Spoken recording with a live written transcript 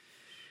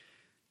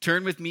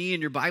Turn with me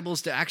in your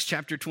Bibles to Acts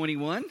chapter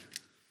 21.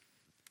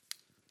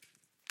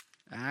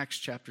 Acts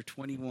chapter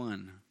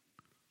 21.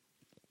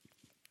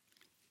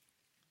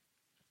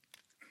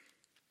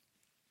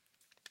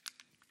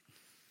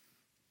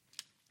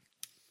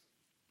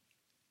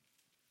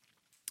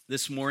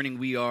 This morning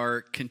we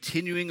are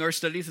continuing our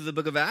study through the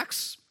book of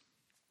Acts.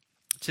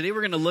 Today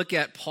we're going to look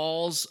at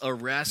Paul's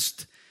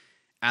arrest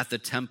at the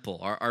temple.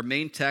 Our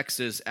main text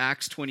is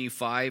Acts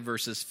 25,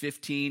 verses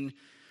 15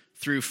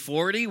 through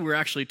 40. We're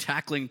actually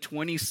tackling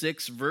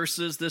 26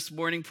 verses this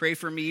morning. Pray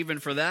for me even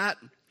for that.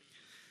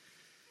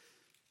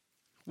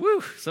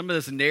 Woo! Some of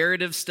this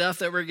narrative stuff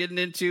that we're getting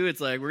into,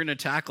 it's like we're going to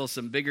tackle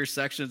some bigger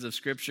sections of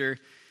Scripture.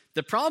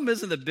 The problem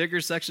isn't the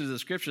bigger sections of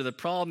Scripture. The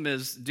problem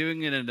is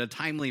doing it in a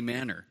timely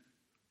manner.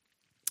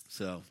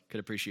 So,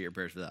 could appreciate your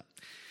prayers for that.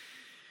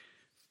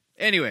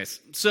 Anyways,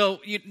 so,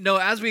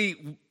 as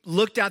we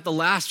looked at the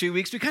last few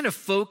weeks, we kind of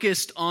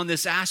focused on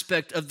this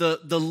aspect of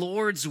the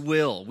Lord's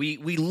will. We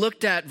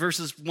looked at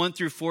verses 1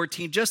 through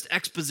 14 just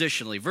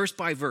expositionally, verse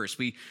by verse.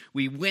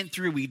 We went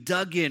through, we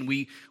dug in,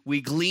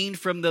 we gleaned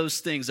from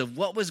those things of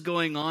what was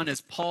going on as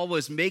Paul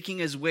was making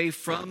his way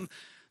from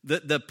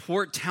the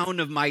port town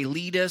of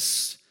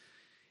Miletus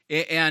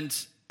and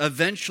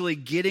eventually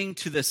getting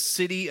to the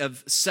city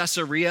of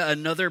Caesarea,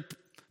 another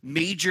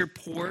major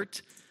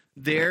port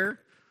there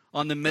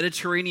on the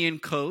Mediterranean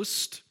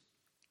coast.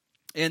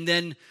 And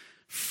then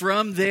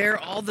from there,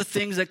 all the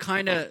things that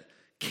kind of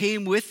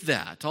came with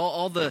that,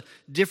 all the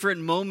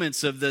different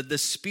moments of the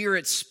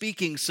Spirit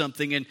speaking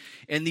something and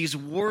these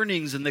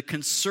warnings and the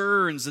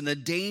concerns and the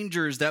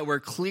dangers that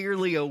were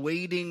clearly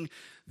awaiting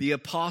the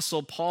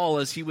Apostle Paul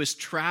as he was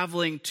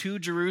traveling to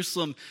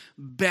Jerusalem,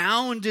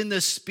 bound in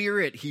the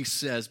Spirit, he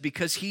says,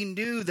 because he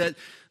knew that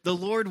the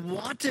Lord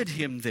wanted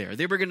him there.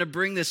 They were going to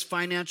bring this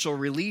financial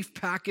relief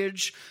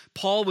package.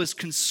 Paul was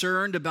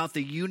concerned about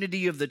the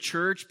unity of the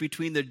church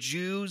between the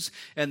Jews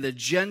and the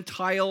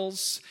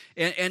Gentiles.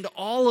 And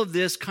all of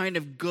this kind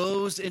of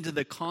goes into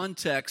the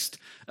context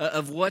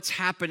of what's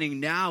happening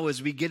now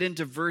as we get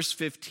into verse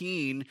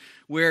 15,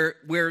 where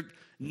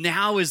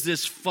now is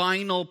this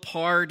final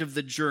part of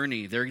the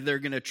journey. They're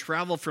going to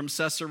travel from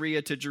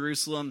Caesarea to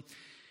Jerusalem.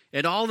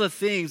 And all the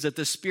things that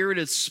the Spirit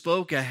had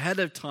spoke ahead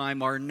of time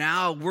we're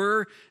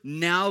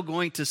now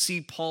going to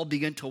see Paul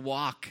begin to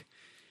walk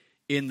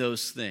in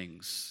those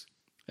things.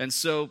 And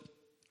so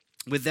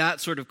with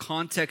that sort of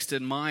context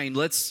in mind,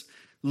 let's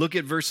look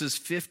at verses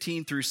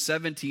 15 through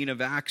 17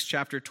 of Acts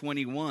chapter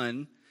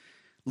 21.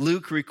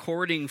 Luke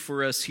recording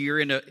for us here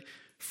in a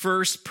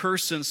first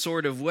person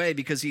sort of way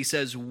because he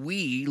says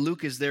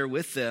Luke is there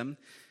with them.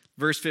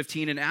 Verse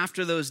 15, and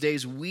after those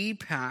days we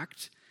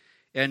packed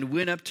and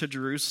went up to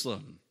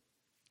Jerusalem.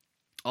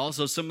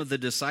 Also, some of the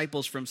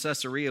disciples from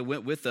Caesarea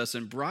went with us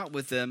and brought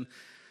with them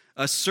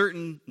a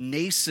certain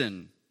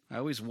Mnason. I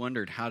always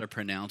wondered how to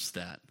pronounce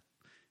that.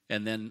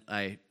 And then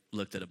I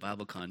looked at a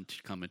Bible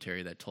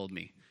commentary that told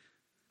me.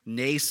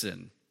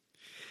 Mnason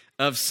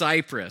of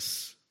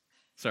Cyprus.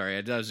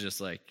 Sorry, that was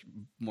just like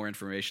more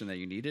information that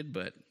you needed.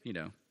 But,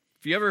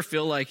 if you ever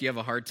feel like you have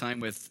a hard time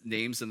with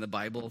names in the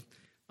Bible,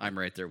 I'm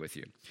right there with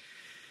you.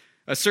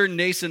 A certain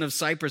Mnason of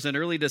Cyprus, an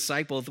early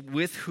disciple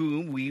with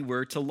whom we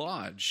were to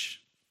lodge.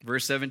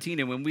 Verse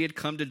 17, and when we had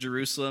come to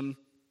Jerusalem,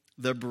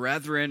 the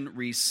brethren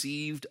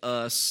received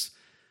us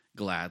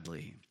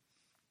gladly.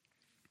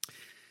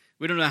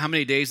 We don't know how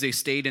many days they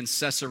stayed in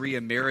Caesarea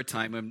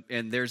Maritime,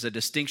 and there's a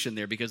distinction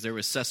there because there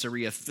was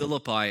Caesarea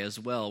Philippi as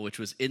well, which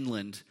was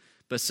inland.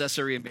 But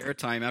Caesarea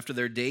Maritime, after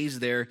their days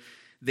there,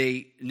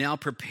 they now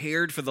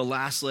prepared for the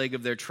last leg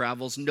of their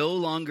travels, no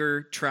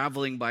longer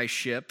traveling by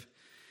ship,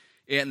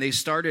 and they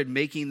started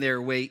making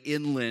their way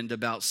inland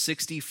about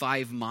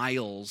 65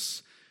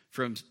 miles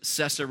from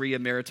Caesarea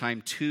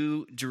Maritime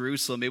to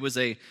Jerusalem. It was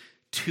a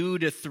 2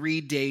 to 3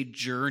 day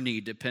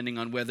journey, depending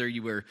on whether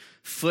you were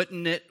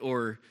footing it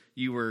or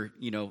you were,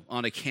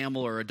 on a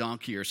camel or a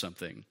donkey or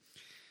something.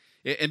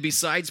 And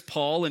besides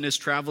Paul and his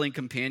traveling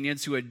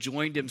companions who had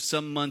joined him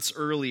some months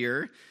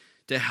earlier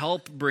to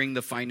help bring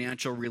the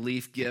financial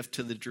relief gift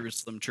to the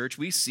Jerusalem church,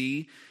 we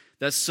see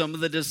that some of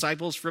the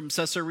disciples from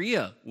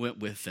Caesarea went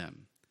with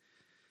them.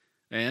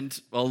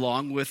 And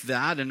along with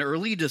that, an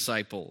early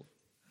disciple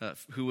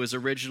who was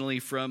originally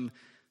from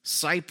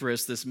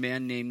Cyprus, this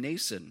man named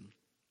Mnason.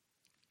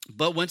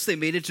 But once they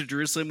made it to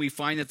Jerusalem, we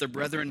find that the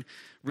brethren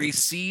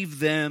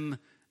received them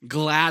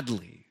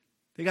gladly.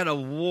 They got a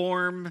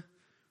warm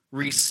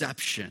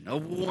reception, a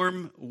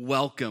warm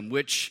welcome,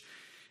 which,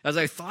 as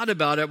I thought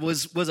about it,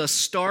 was a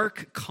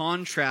stark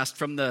contrast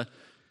from the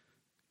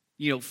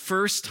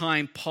first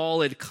time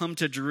Paul had come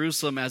to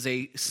Jerusalem as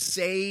a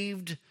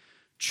saved,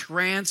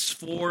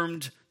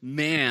 transformed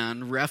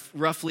man,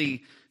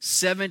 roughly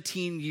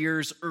 17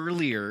 years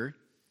earlier,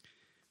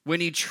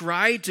 when he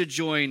tried to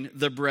join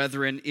the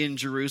brethren in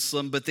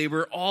Jerusalem, but they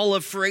were all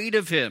afraid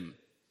of him.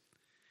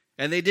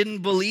 And they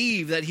didn't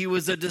believe that he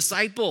was a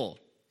disciple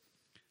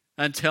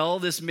until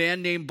this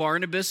man named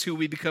Barnabas, who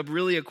we become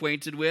really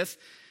acquainted with,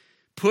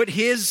 put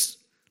his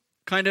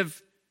kind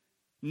of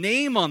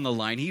name on the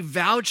line. He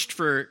vouched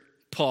for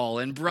Paul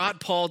and brought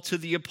Paul to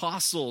the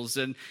apostles.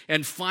 And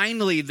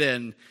finally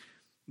then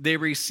they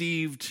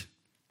received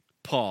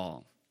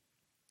Paul.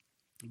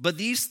 But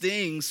these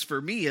things,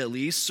 for me at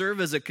least,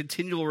 serve as a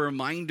continual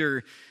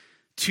reminder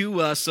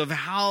to us of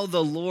how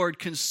the Lord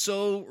can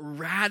so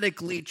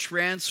radically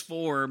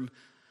transform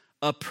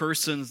a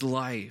person's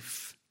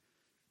life.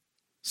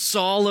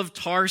 Saul of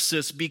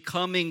Tarsus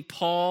becoming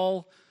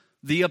Paul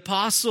the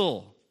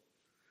apostle.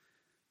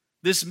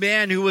 This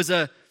man who was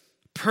a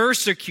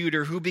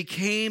persecutor who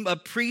became a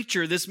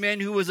preacher. This man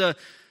who was a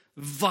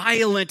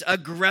violent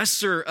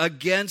aggressor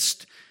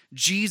against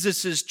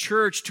Jesus'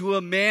 church, to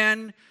a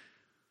man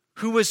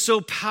who was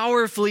so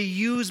powerfully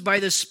used by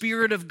the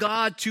Spirit of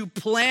God to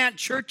plant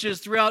churches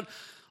throughout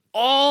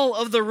all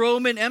of the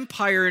Roman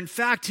Empire. In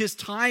fact, his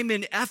time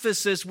in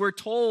Ephesus, we're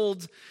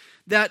told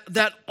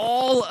that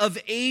all of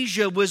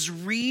Asia was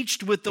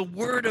reached with the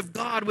Word of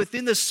God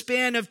within the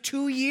span of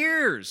 2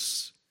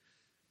 years.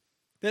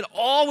 That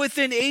all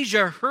within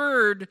Asia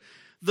heard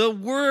the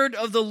Word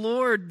of the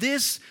Lord.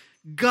 This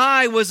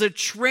guy was a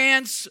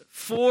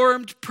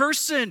transformed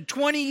person.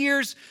 20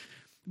 years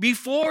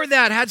before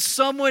that, had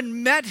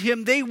someone met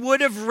him, they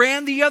would have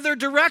ran the other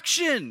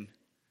direction.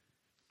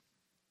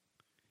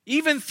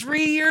 Even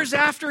 3 years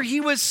after he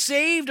was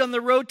saved on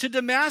the road to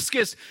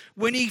Damascus,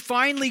 when he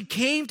finally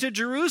came to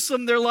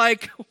Jerusalem, they're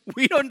like,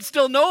 we don't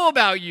still know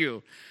about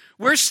you.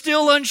 We're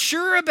still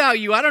unsure about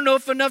you. I don't know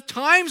if enough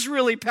time's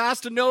really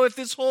passed to know if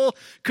this whole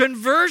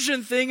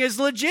conversion thing is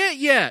legit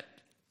yet.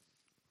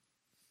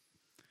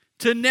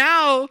 To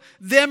now,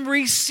 them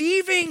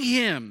receiving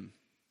him.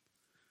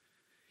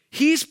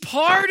 He's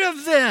part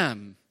of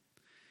them.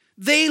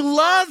 They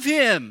love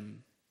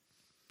him.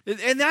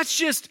 And that's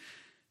just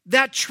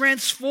that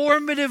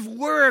transformative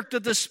work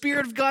that the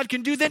Spirit of God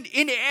can do then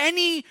in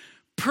any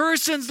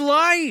person's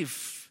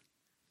life.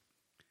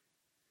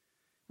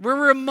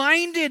 We're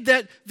reminded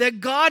that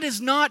God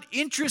is not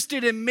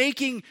interested in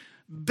making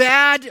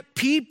bad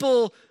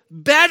people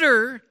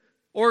better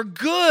or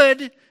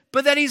good,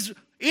 but that He's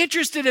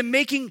interested in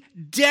making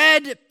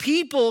dead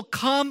people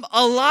come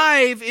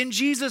alive in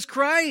Jesus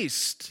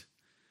Christ.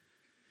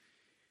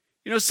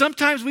 You know,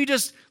 sometimes we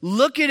just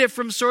look at it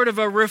from sort of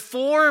a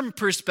reform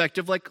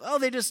perspective, like, oh,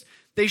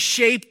 they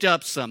shaped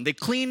up some, they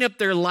cleaned up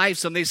their life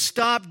some, they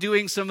stopped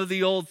doing some of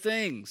the old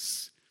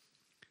things.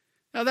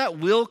 Now that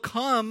will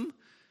come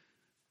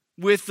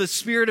with the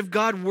Spirit of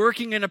God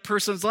working in a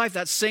person's life,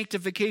 that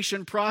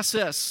sanctification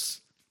process.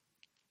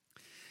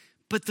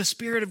 But the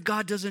Spirit of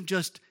God doesn't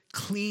just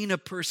clean a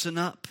person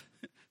up.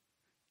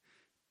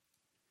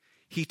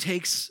 He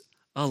takes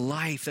a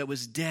life that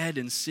was dead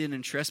in sin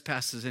and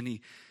trespasses, and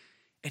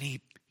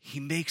he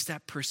makes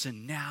that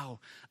person now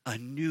a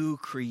new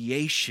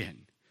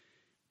creation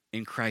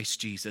in Christ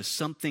Jesus,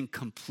 something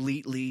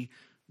completely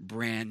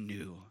brand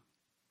new.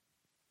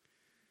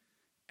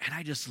 And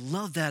I just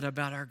love that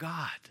about our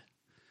God.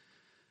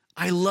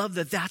 I love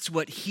that that's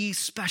what He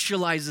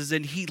specializes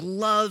in. He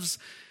loves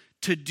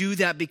to do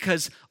that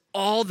because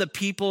all the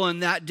people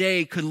in that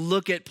day could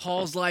look at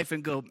Paul's life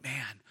and go,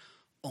 man,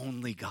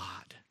 only God.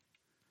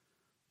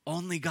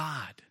 Only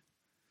God.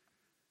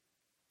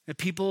 And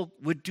people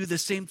would do the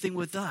same thing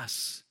with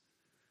us.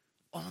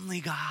 Only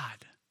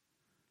God.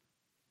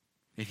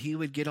 And He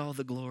would get all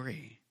the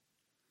glory.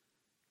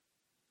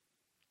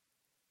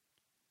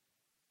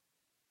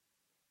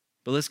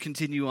 But let's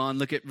continue on.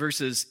 Look at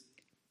verses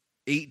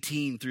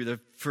 18 through the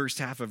first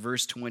half of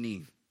verse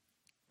 20.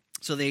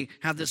 So they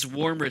have this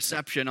warm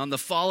reception. On the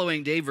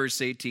following day, verse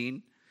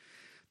 18,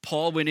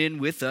 Paul went in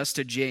with us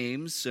to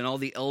James, and all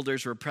the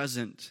elders were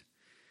present.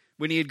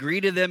 When he had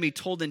greeted them, he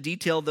told in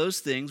detail those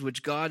things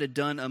which God had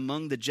done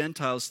among the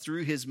Gentiles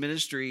through his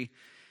ministry.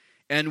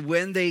 And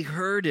when they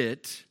heard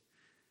it,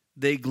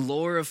 they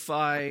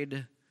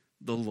glorified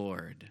the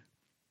Lord.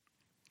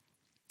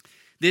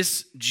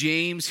 This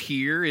James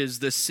here is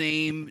the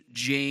same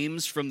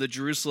James from the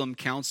Jerusalem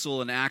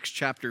Council in Acts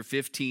chapter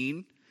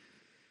 15,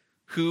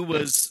 who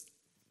was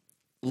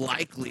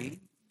likely,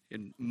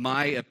 in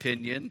my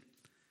opinion,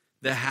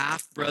 the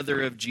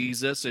half-brother of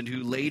Jesus and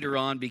who later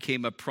on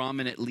became a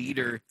prominent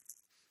leader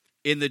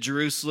in the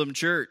Jerusalem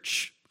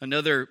church.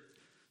 Another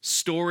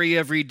story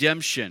of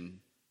redemption.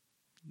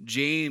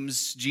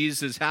 James,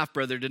 Jesus'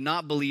 half-brother, did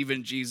not believe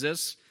in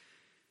Jesus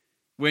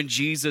when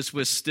Jesus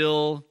was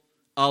still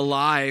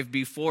alive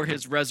before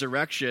his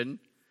resurrection.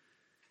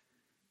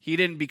 He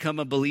didn't become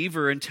a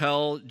believer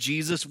until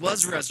Jesus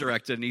was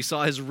resurrected, and he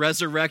saw his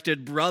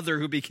resurrected brother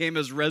who became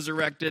his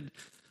resurrected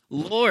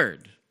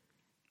Lord.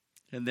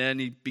 And then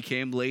he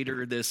became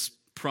later this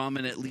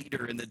prominent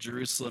leader in the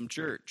Jerusalem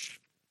church.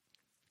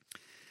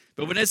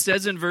 But when it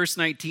says in verse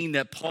 19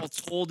 that Paul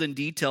told in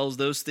details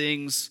those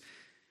things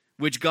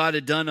which God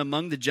had done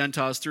among the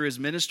Gentiles through his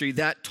ministry,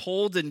 that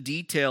told in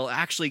detail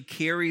actually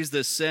carries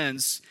the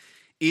sense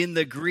in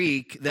the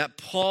Greek that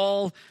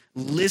Paul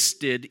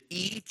listed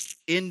each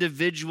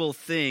individual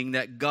thing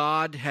that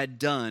God had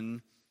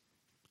done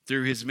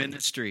through his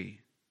ministry.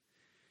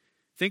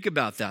 Think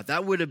about that.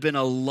 That would have been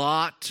a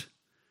lot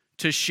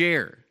to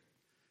share.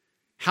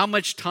 How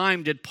much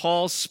time did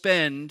Paul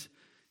spend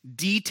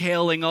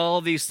detailing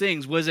all these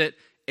things? Was it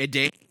a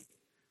day?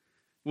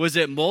 Was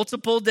it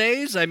multiple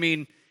days? I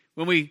mean,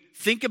 when we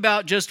think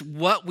about just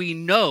what we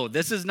know,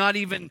 this is not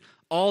even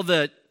all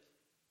the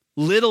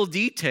little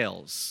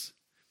details.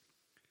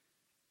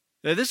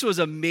 Now, this was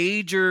a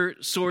major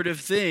sort of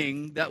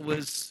thing that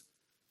was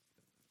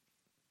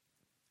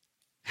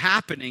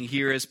happening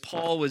here as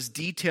Paul was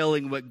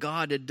detailing what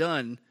God had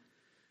done.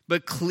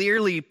 But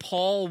clearly,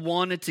 Paul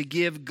wanted to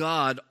give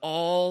God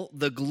all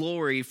the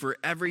glory for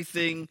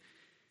everything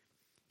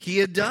he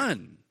had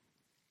done.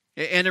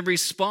 And in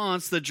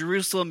response, the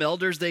Jerusalem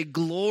elders, they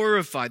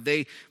glorified,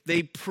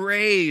 they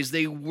praised,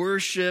 they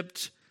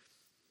worshiped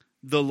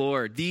the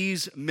Lord.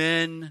 These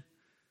men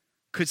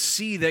could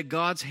see that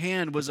God's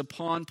hand was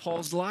upon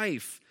Paul's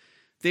life.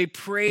 They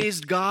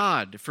praised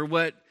God for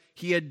what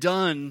he had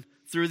done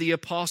through the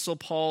Apostle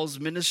Paul's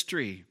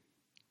ministry.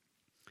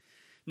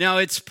 Now,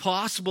 it's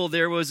possible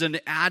there was an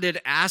added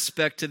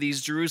aspect to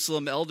these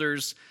Jerusalem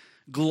elders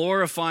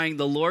glorifying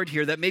the Lord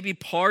here, that maybe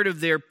part of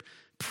their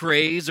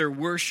praise or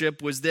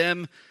worship was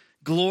them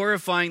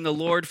glorifying the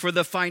Lord for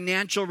the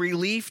financial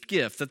relief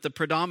gift that the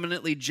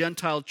predominantly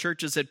Gentile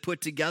churches had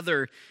put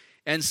together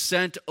and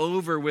sent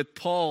over with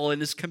Paul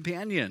and his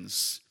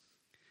companions.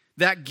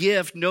 That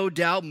gift, no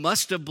doubt,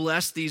 must have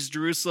blessed these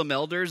Jerusalem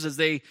elders as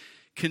they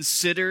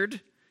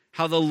considered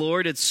how the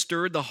Lord had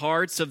stirred the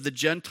hearts of the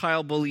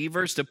Gentile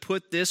believers to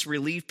put this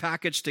relief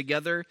package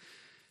together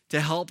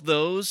to help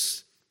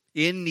those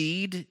in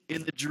need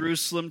in the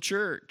Jerusalem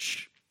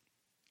church.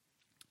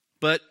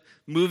 But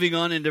moving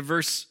on into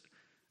verse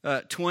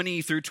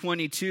 20 through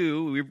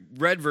 22, we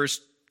read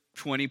verse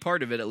 20,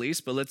 part of it at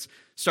least, but let's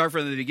start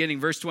from the beginning.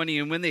 Verse 20,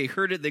 and when they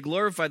heard it, they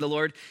glorified the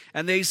Lord,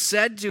 and they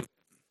said to him,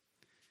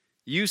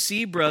 "You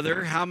see,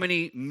 brother, how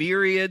many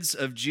myriads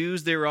of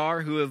Jews there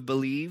are who have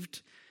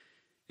believed,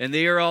 and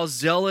they are all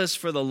zealous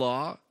for the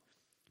law.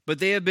 But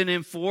they have been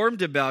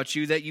informed about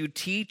you that you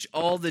teach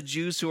all the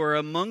Jews who are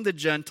among the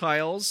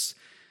Gentiles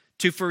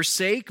to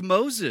forsake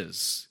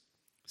Moses,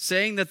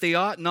 saying that they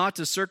ought not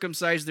to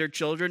circumcise their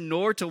children,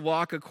 nor to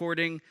walk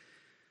according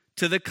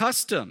to the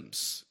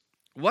customs.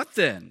 What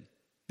then?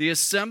 The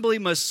assembly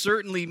must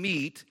certainly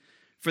meet,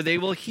 for they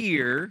will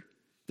hear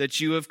that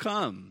you have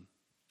come."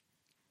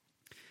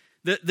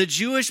 The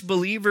Jewish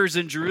believers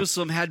in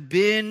Jerusalem had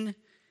been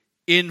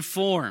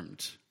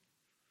informed.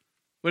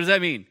 What does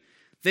that mean?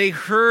 They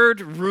heard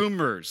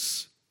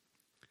rumors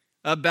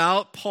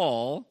about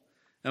Paul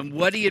and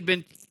what he had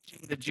been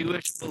teaching the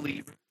Jewish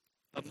believers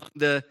among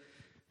the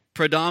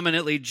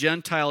predominantly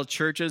Gentile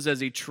churches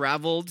as he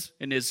traveled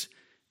in his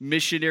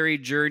missionary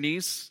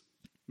journeys.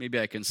 Maybe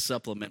I can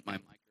supplement my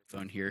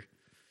microphone here.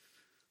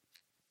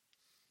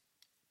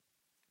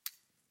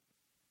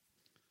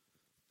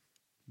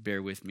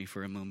 Bear with me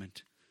for a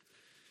moment.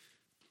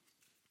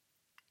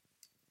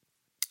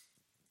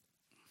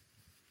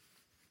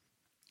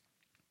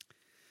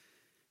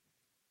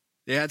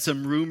 They had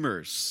some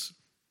rumors.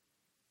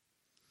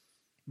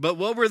 But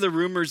what were the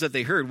rumors that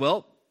they heard?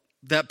 Well,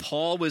 that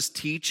Paul was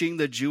teaching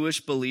the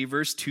Jewish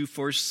believers to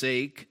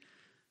forsake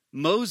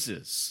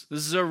Moses.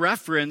 This is a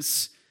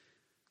reference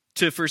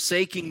to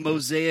forsaking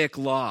Mosaic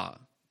law.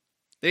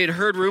 They had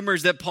heard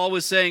rumors that Paul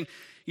was saying,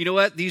 you know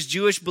what, these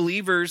Jewish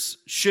believers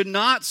should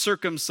not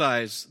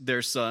circumcise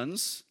their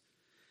sons,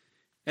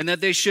 and that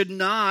they should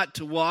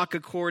not walk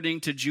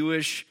according to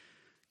Jewish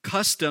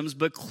customs,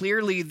 but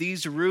clearly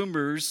these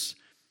rumors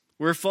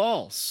were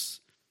false.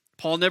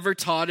 Paul never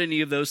taught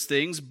any of those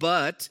things,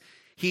 but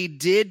he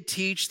did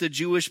teach the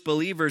Jewish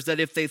believers that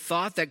if they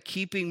thought that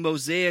keeping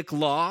Mosaic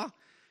law,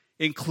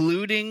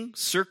 including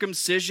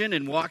circumcision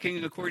and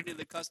walking according to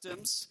the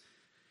customs,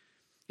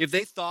 if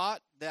they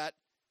thought that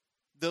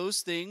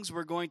those things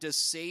were going to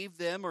save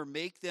them or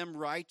make them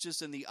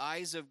righteous in the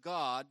eyes of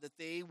God, that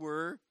they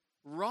were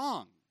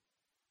wrong.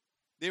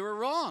 They were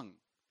wrong.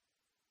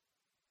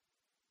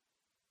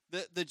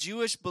 The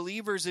Jewish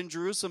believers in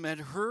Jerusalem had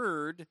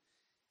heard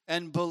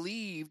and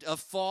believed a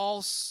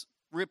false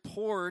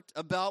report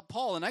about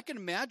Paul. And I can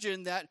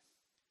imagine that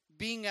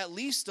being at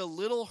least a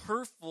little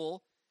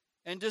hurtful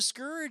and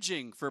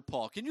discouraging for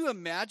Paul. Can you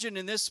imagine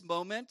in this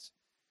moment,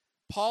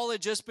 Paul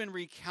had just been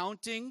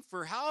recounting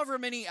for however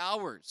many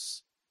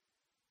hours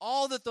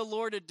all that the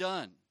Lord had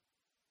done.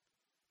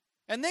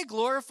 And they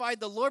glorified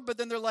the Lord, but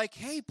then they're like,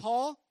 hey,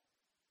 Paul,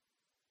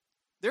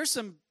 there's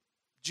some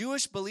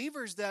Jewish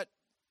believers that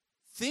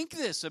think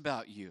this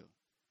about you.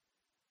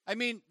 I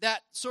mean,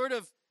 that sort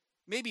of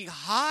maybe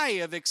high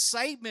of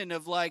excitement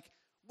of like,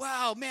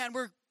 wow, man,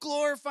 we're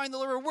glorifying the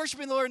Lord, we're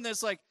worshiping the Lord. And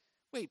it's like,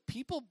 wait,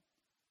 people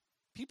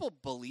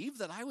believe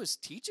that I was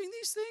teaching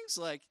these things?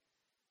 Like,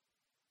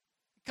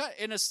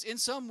 in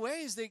some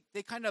ways,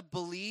 they kind of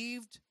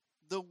believed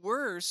the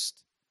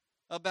worst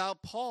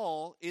about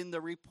Paul in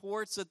the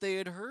reports that they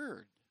had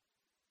heard.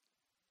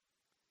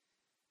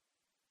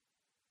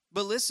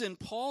 But listen,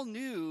 Paul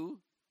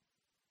knew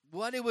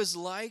what it was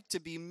like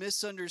to be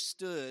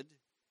misunderstood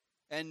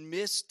and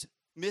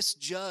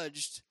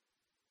misjudged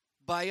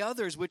by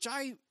others, which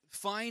I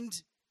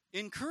find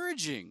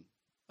encouraging.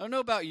 I don't know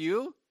about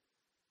you,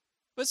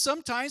 But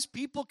sometimes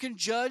people can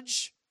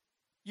judge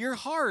your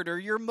heart or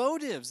your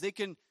motives. They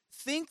can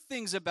think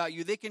things about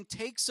you. They can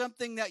take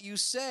something that you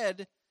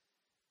said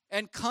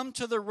and come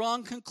to the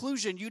wrong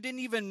conclusion. You didn't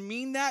even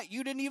mean that.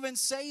 You didn't even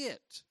say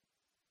it.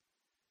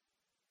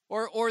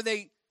 Or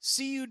they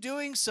see you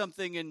doing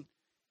something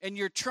and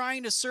you're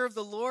trying to serve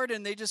the Lord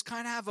and they just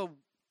kind of have a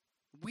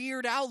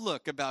weird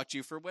outlook about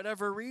you for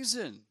whatever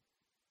reason.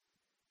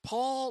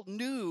 Paul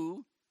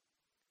knew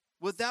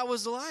what that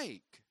was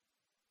like.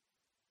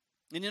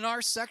 And in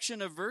our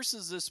section of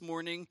verses this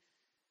morning,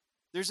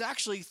 there's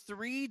actually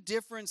 3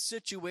 different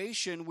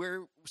situations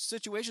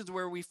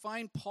where we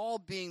find Paul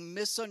being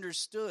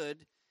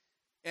misunderstood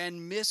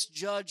and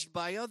misjudged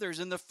by others.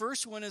 And the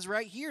first one is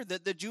right here,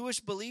 that the Jewish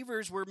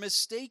believers were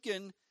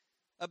mistaken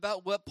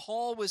about what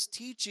Paul was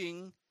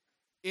teaching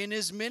in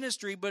his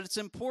ministry. But it's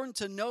important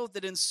to note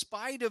that in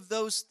spite of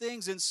those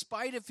things, in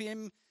spite of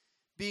him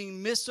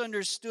being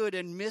misunderstood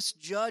and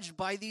misjudged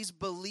by these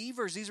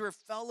believers, these were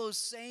fellow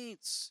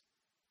saints,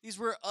 these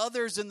were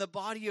others in the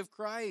body of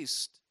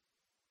Christ,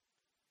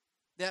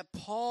 that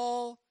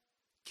Paul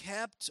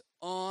kept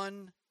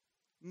on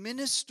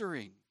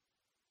ministering.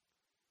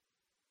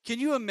 Can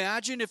you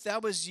imagine if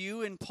that was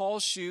you in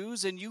Paul's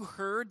shoes and you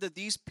heard that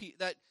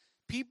that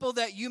people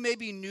that you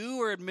maybe knew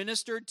or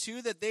administered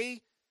to, that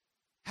they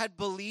had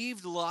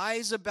believed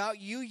lies about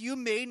you? You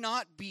may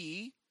not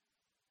be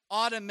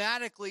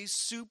automatically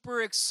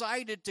super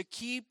excited to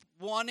keep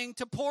wanting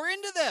to pour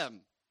into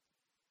them.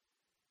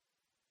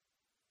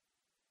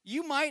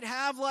 You might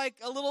have like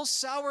a little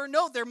sour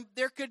note.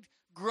 There could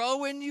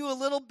grow in you a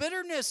little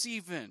bitterness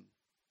even.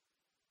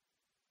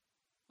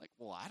 Like,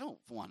 well, I don't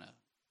want to.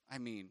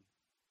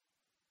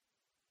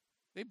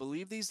 They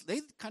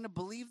kind of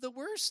believe the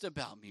worst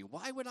about me.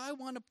 Why would I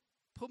want to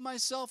put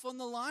myself on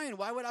the line?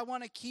 Why would I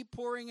want to keep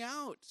pouring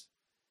out?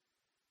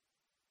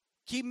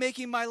 Keep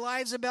making my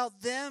lives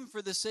about them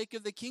for the sake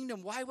of the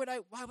kingdom. Why would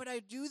I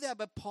do that?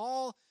 But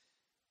Paul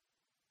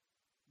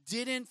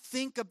didn't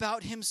think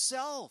about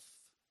himself.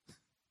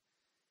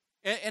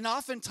 And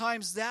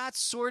oftentimes that's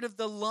sort of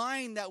the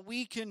line that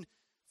we can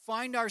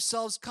find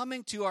ourselves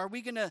coming to. Are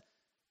we going to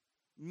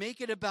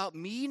make it about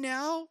me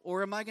now?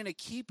 Or am I going to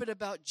keep it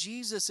about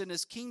Jesus and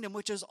his kingdom,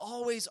 which is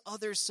always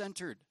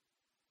other-centered?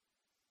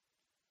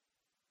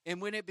 And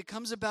when it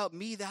becomes about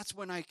me, that's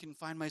when I can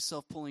find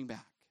myself pulling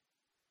back.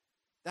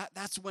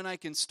 That's when I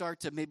can start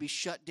to maybe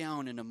shut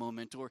down in a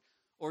moment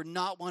or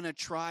not want to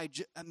try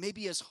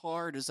maybe as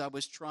hard as I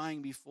was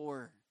trying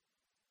before.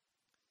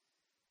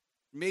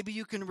 Maybe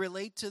you can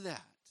relate to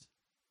that.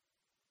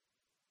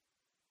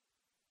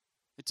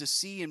 And to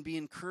see and be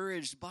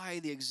encouraged by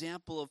the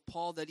example of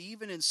Paul, that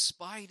even in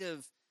spite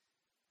of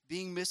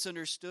being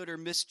misunderstood or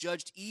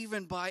misjudged,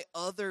 even by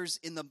others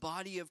in the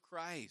body of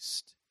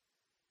Christ,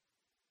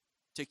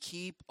 to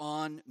keep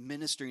on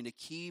ministering, to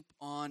keep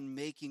on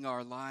making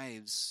our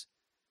lives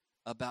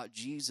about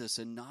Jesus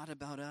and not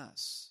about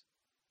us.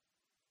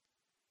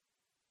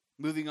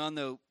 Moving on,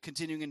 though,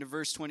 continuing into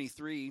verse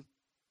 23,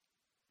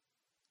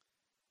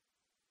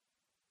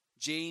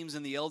 James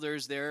and the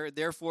elders there,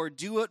 therefore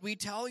do what we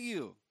tell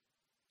you.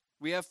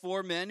 We have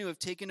 4 men who have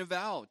taken a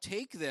vow.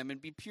 Take them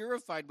and be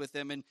purified with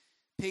them and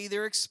pay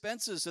their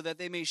expenses so that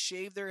they may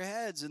shave their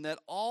heads and that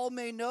all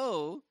may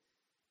know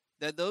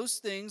that those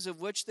things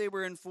of which they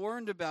were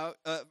informed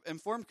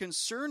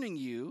concerning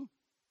you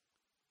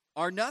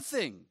are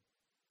nothing,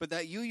 but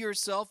that you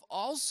yourself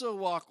also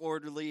walk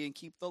orderly and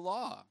keep the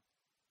law.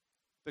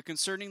 But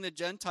concerning the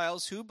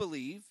Gentiles who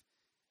believe,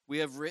 we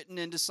have written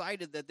and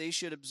decided that they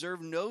should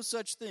observe no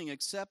such thing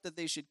except that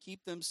they should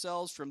keep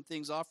themselves from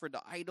things offered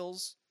to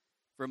idols,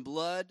 from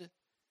blood,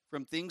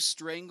 from things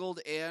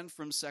strangled, and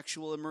from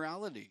sexual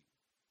immorality.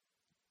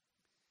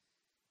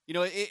 You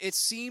know, it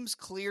seems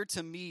clear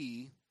to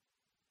me,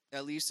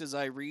 at least as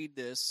I read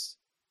this,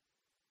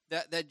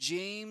 that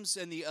James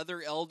and the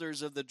other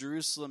elders of the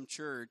Jerusalem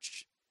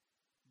church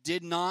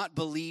did not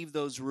believe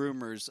those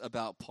rumors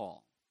about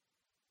Paul,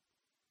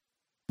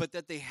 but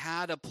that they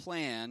had a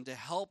plan to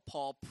help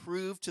Paul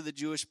prove to the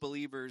Jewish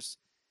believers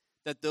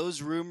that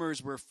those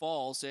rumors were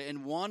false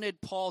and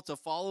wanted Paul to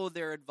follow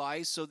their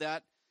advice so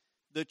that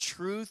the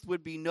truth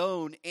would be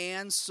known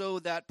and so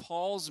that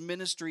Paul's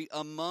ministry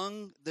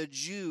among the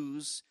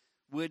Jews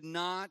would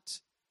not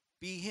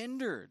be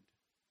hindered.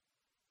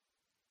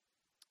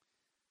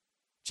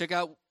 Check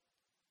out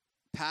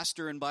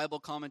pastor and Bible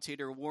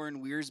commentator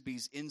Warren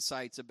Wiersbe's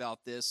insights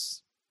about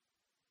this.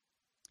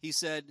 He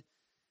said,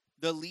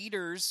 the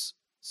leaders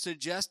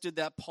suggested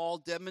that Paul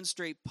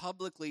demonstrate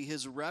publicly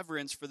his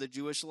reverence for the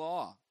Jewish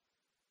law.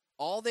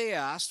 All they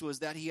asked was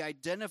that he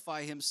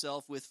identify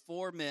himself with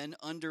 4 men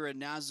under a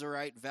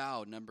Nazirite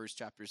vow, Numbers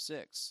chapter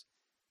 6,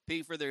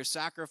 pay for their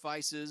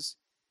sacrifices,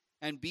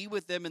 and be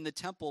with them in the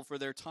temple for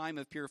their time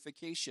of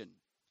purification.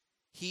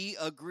 He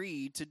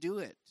agreed to do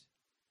it.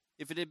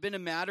 If it had been a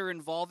matter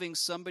involving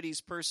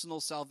somebody's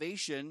personal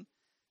salvation,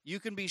 you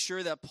can be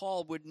sure that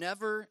Paul would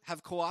never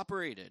have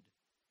cooperated,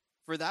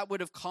 for that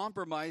would have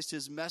compromised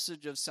his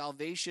message of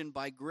salvation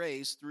by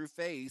grace through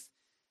faith.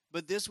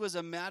 But this was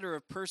a matter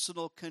of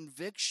personal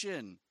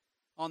conviction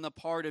on the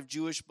part of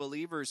Jewish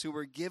believers who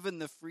were given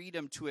the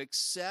freedom to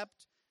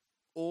accept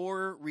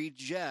or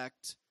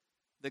reject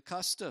the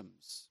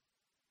customs.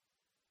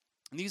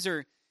 And these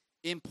are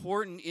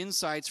important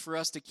insights for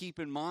us to keep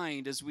in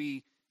mind as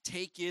we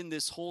take in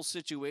this whole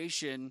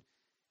situation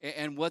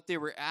and what they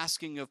were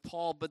asking of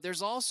Paul. But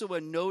there's also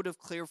a note of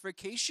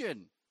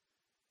clarification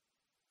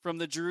from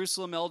the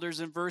Jerusalem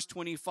elders in verse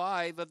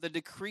 25 of the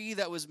decree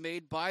that was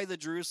made by the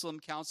Jerusalem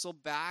council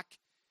back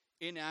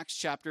in Acts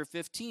chapter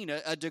 15,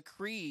 a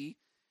decree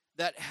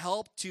that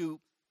helped to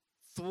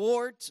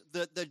thwart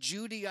the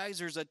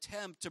Judaizers'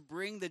 attempt to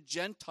bring the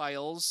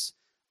Gentiles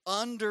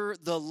under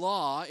the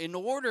law in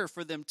order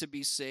for them to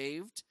be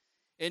saved,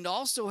 and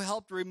also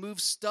helped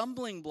remove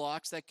stumbling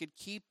blocks that could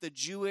keep the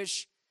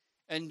Jewish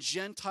and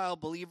Gentile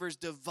believers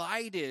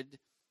divided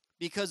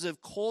because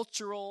of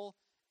cultural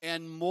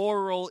and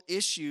moral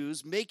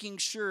issues, making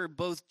sure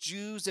both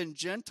Jews and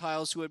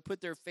Gentiles who had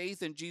put their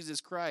faith in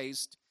Jesus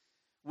Christ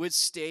would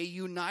stay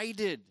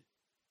united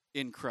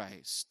in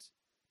Christ.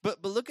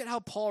 But look at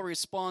how Paul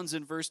responds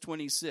in verse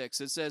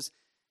 26. It says,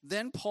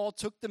 "Then Paul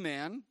took the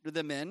men,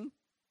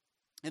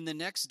 and the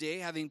next day,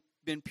 having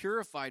been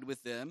purified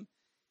with them,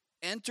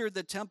 entered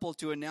the temple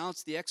to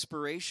announce the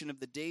expiration of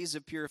the days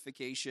of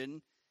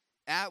purification,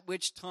 at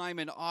which time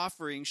an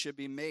offering should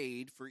be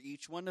made for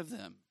each one of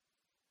them."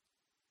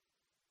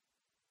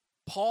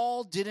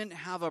 Paul didn't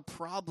have a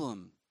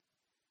problem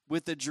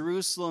with the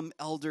Jerusalem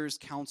elders'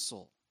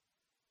 council.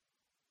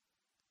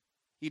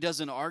 He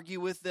doesn't argue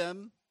with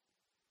them.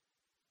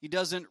 He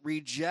doesn't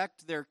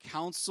reject their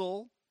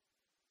counsel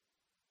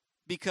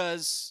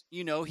because,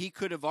 he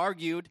could have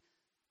argued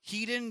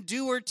he didn't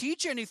do or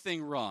teach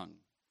anything wrong.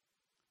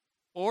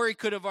 Or he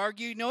could have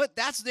argued, you know what,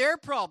 that's their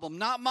problem,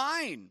 not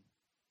mine.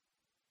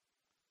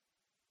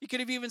 He could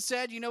have even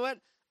said, you know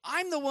what,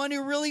 I'm the one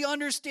who really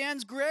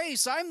understands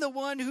grace. I'm the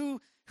one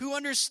who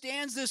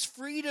understands this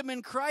freedom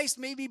in Christ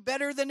maybe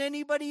better than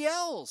anybody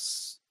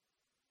else.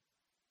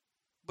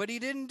 But he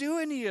didn't do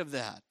any of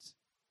that.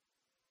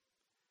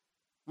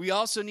 We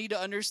also need to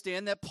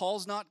understand that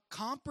Paul's not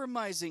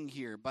compromising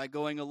here by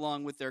going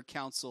along with their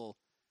counsel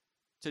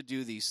to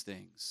do these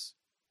things.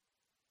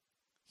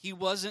 He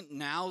wasn't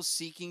now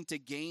seeking to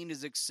gain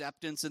his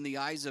acceptance in the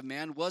eyes of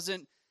man,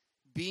 wasn't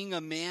being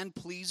a man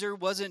pleaser,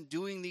 wasn't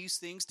doing these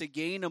things to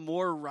gain a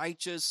more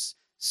righteous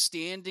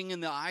standing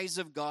in the eyes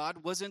of God,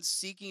 wasn't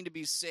seeking to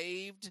be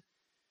saved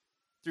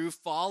through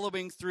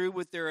following through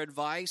with their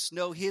advice.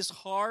 No, his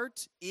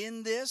heart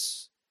in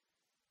this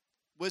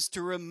was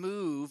to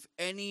remove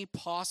any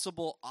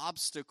possible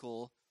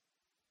obstacle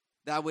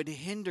that would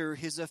hinder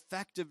his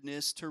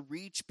effectiveness to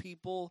reach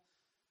people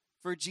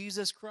for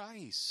Jesus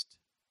Christ.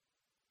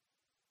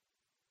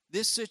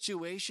 This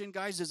situation,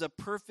 guys, is a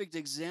perfect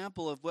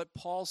example of what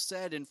Paul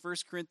said in 1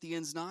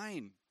 Corinthians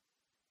 9.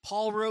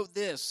 Paul wrote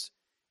this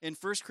in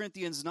 1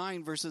 Corinthians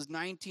 9, verses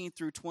 19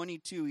 through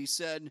 22. He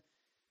said,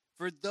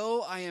 "For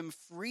though I am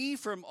free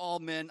from all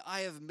men,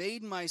 I have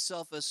made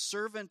myself a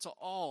servant to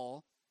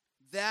all,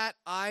 that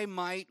I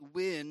might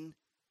win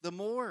the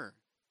more.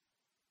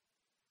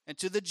 And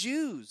to the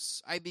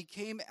Jews I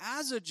became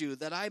as a Jew,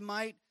 that I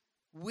might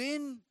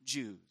win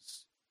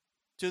Jews.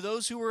 To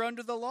those who were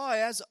under the law,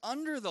 as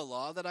under the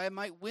law, that I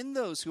might win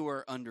those who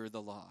are under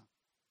the law.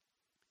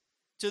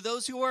 To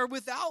those who are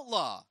without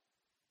law,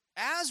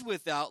 as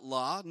without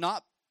law,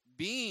 not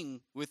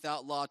being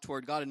without law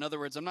toward God." In other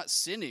words, I'm not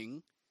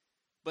sinning,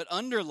 but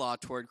under law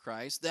toward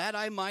Christ, "that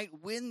I might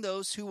win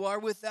those who are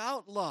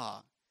without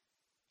law.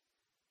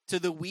 To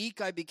the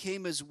weak I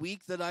became as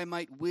weak, that I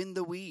might win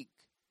the weak.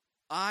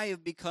 I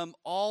have become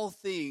all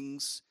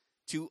things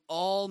to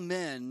all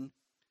men,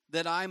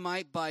 that I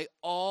might by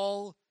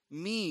all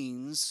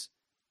means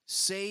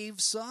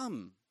save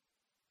some."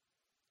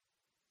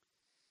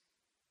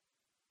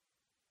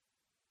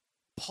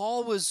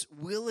 Paul was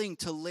willing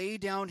to lay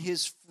down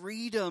his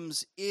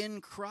freedoms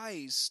in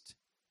Christ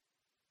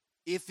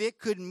if it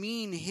could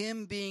mean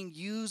him being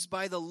used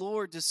by the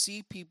Lord to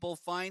see people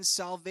find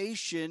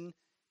salvation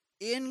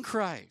in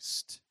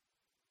Christ.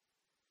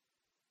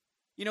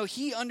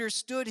 He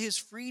understood his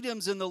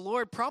freedoms in the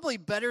Lord probably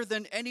better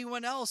than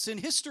anyone else in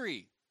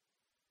history.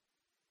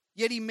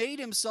 Yet he made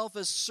himself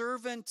a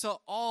servant to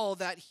all,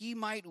 that he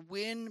might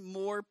win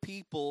more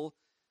people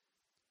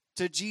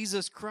to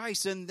Jesus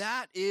Christ. And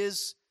that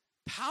is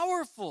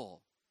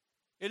powerful.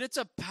 And it's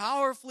a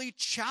powerfully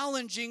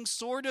challenging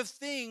sort of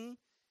thing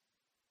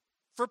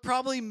for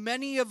probably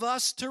many of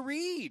us to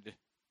read.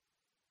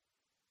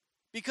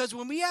 Because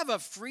when we have a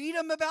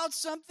freedom about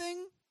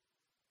something,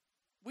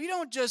 we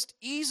don't just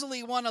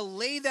easily want to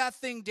lay that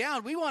thing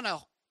down. We want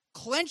to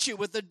clench it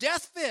with a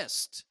death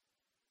fist.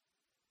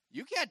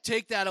 You can't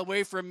take that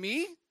away from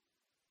me,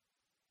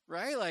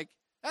 right? Like,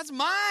 that's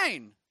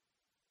mine.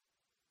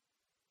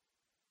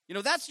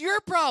 That's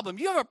your problem.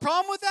 You have a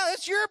problem with that?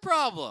 That's your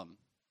problem.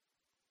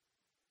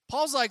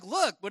 Paul's like,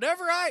 look,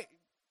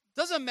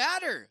 doesn't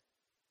matter.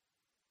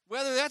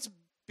 Whether that's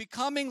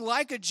becoming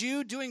like a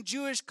Jew, doing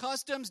Jewish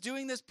customs,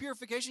 doing this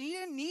purification, he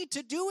didn't need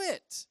to do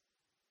it.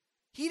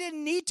 He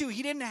didn't need to.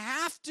 He didn't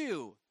have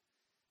to.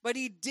 but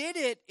he did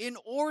it in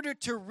order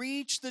to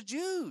reach the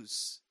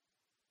Jews.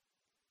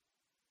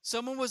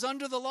 Someone was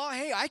under the law.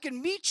 Hey, I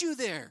can meet you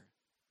there.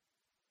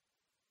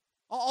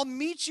 I'll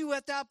meet you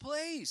at that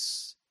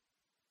place.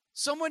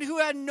 Someone who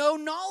had no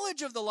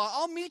knowledge of the law,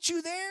 I'll meet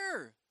you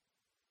there.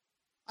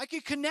 I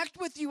can connect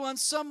with you on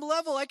some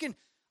level. I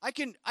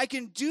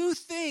can do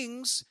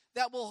things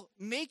that will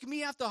make me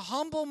have to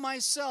humble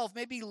myself,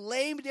 maybe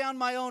lay down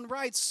my own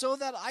rights so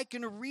that I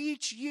can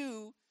reach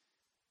you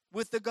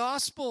with the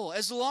gospel.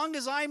 As long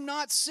as I'm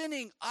not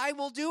sinning, I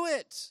will do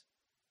it.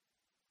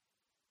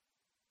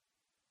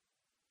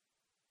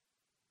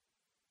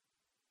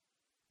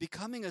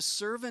 Becoming a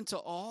servant to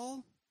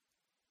all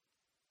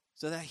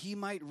so that he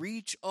might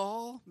reach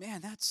all.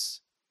 Man,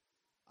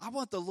 I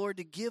want the Lord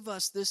to give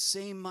us this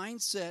same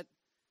mindset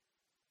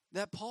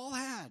that Paul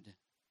had.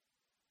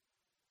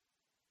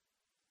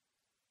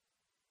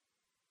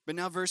 But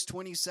now verse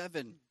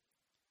 27.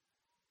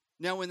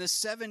 Now when the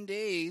 7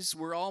 days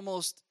were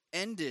almost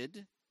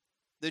ended,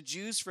 the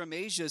Jews from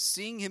Asia,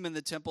 seeing him in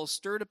the temple,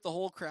 stirred up the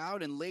whole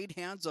crowd and laid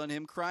hands on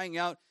him, crying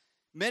out,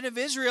 "Men of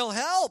Israel,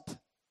 help!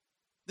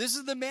 This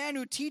is the man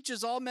who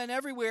teaches all men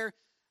everywhere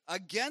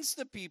against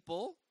the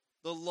people,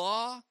 the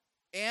law,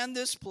 and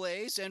this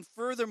place. And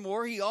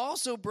furthermore, he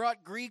also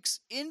brought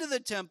Greeks into the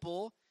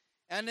temple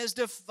and has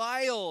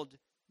defiled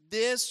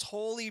this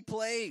holy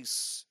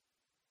place."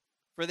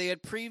 For they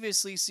had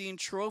previously seen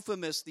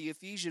Trophimus the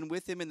Ephesian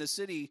with him in the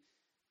city,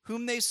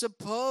 whom they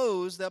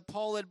supposed that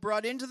Paul had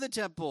brought into the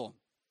temple.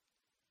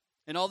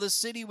 And all the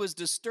city was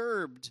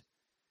disturbed.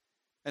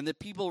 And the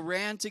people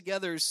ran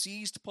together,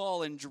 seized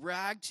Paul, and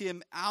dragged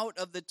him out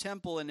of the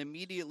temple, and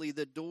immediately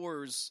the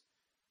doors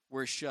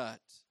were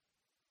shut.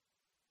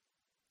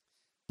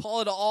 Paul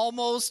had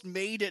almost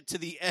made it to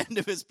the end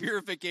of his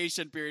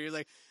purification period. He's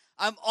like,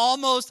 I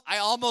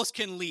almost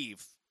can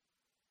leave.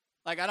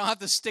 Like, I don't have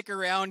to stick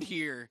around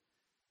here.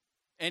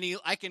 And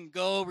I can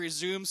go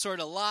resume sort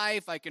of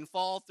life. I can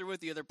follow through with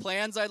the other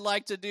plans I'd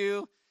like to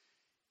do.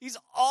 He's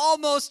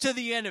almost to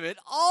the end of it.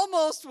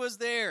 Almost was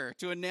there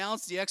to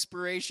announce the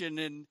expiration.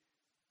 And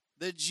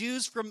the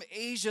Jews from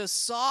Asia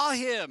saw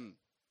him.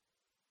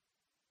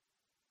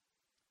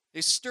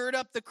 They stirred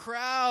up the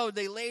crowd.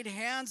 They laid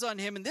hands on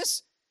him. And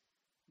this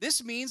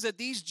means that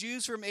these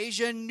Jews from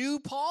Asia knew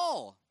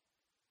Paul.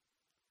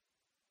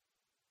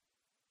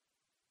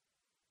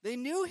 They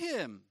knew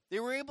him. They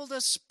were able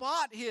to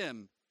spot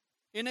him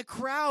in a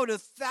crowd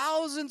of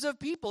thousands of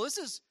people. This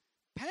is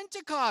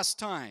Pentecost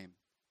time.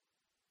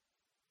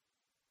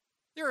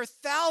 There are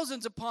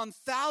thousands upon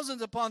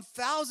thousands upon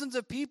thousands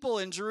of people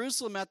in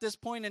Jerusalem at this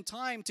point in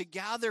time to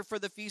gather for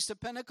the Feast of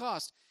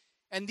Pentecost.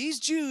 And these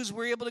Jews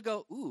were able to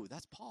go, ooh,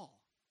 that's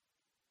Paul.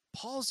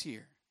 Paul's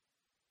here.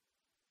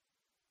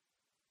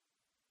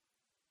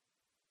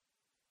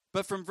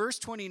 But from verse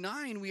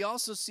 29, we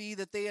also see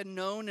that they had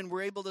known and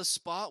were able to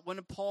spot one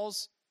of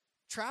Paul's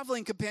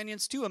traveling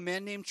companions too, a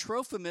man named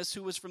Trophimus,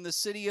 who was from the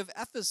city of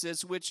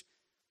Ephesus, which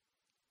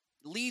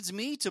leads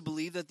me to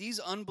believe that these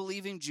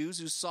unbelieving Jews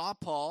who saw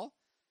Paul,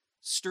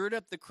 stirred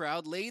up the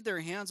crowd, laid their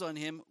hands on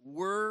him,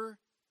 were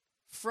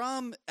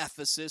from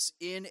Ephesus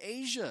in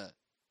Asia.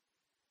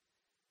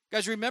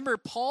 Guys, remember,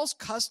 Paul's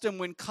custom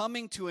when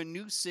coming to a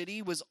new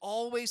city was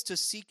always to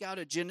seek out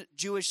a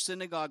Jewish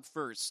synagogue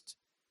first,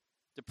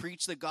 to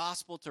preach the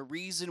gospel, to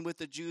reason with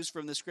the Jews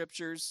from the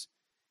scriptures.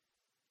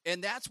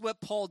 And that's what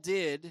Paul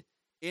did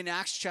in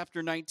Acts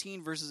chapter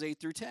 19, verses 8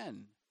 through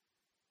 10.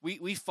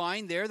 We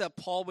find there that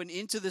Paul went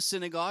into the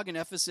synagogue in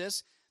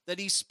Ephesus, that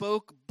he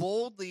spoke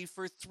boldly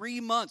for 3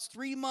 months.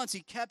 3 months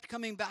he kept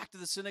coming back to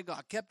the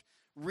synagogue, kept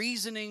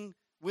reasoning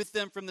with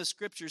them from the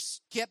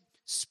scriptures, kept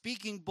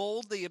speaking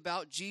boldly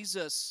about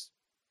Jesus,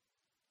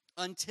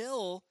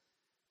 until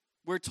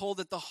we're told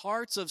that the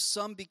hearts of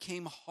some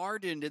became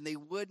hardened and they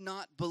would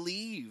not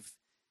believe.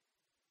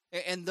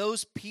 And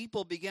those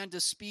people began to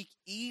speak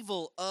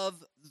evil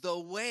of the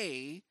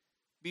way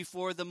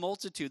before the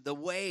multitude. The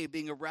way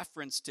being a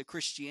reference to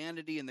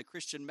Christianity and the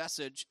Christian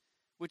message,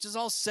 which is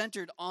all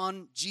centered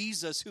on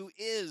Jesus, who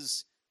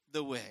is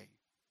the way.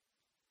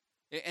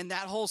 And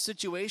that whole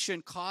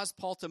situation caused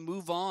Paul to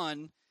move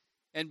on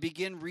and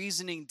begin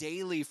reasoning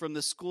daily from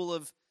the school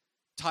of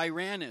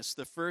Tyrannus,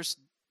 the first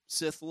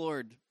Sith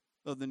Lord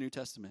of the New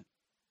Testament.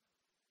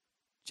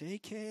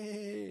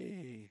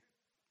 JK.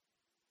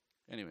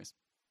 Anyways.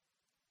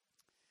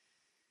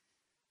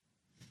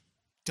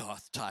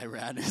 Doth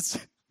Tyrannus.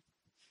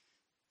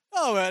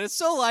 Oh, man, it's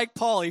so like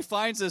Paul. He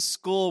finds a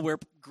school where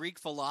Greek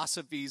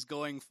philosophy is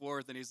going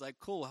forth, and he's like,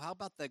 cool, how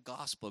about the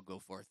gospel go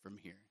forth from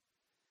here?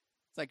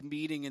 It's like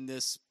meeting in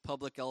this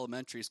public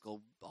elementary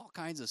school. All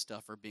kinds of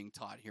stuff are being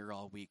taught here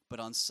all week. But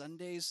on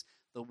Sundays,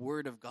 the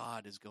word of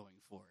God is going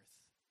forth.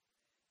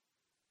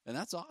 And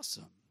that's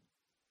awesome.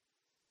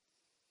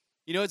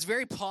 You know, it's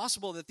very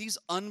possible that these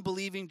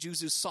unbelieving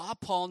Jews who saw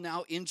Paul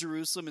now in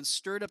Jerusalem and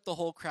stirred up the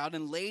whole crowd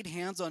and laid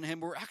hands on him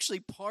were actually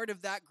part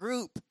of that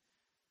group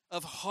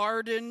of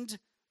hardened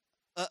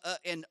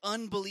and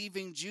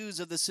unbelieving Jews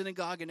of the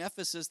synagogue in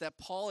Ephesus that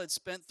Paul had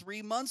spent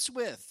 3 months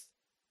with.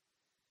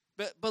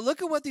 But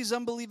look at what these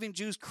unbelieving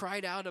Jews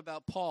cried out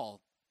about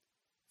Paul.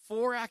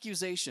 4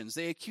 accusations.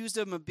 They accused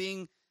him of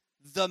being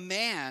the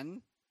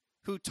man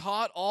who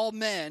taught all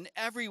men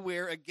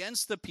everywhere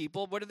against the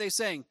people. What are they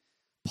saying?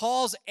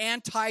 Paul's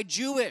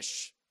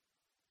anti-Jewish.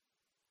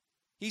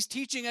 He's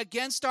teaching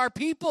against our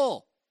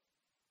people.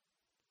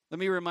 Let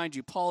me remind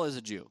you, Paul is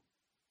a Jew.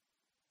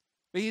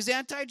 But he's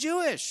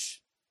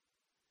anti-Jewish.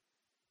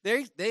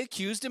 They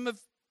accused him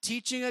of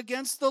teaching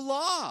against the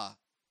law.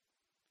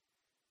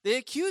 They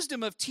accused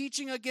him of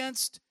teaching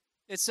against,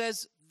 it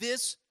says,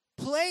 this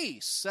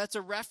place. That's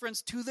a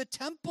reference to the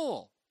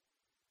temple.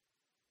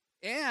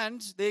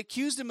 And they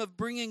accused him of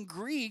bringing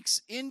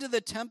Greeks into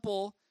the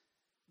temple,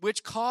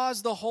 which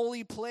caused the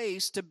holy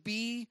place to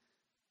be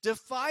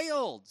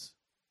defiled.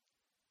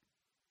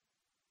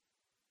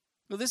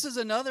 Well, this is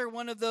another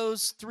one of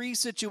those 3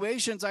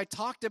 situations I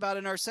talked about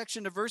in our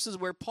section of verses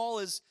where Paul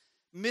is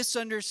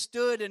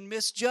misunderstood and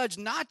misjudged,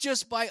 not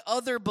just by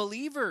other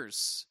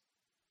believers.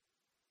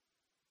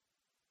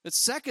 But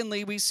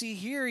secondly, we see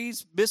here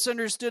he's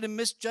misunderstood and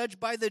misjudged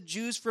by the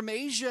Jews from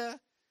Asia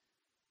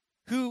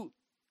who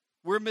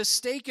were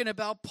mistaken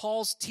about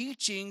Paul's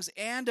teachings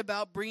and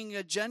about bringing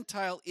a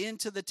Gentile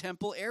into the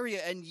temple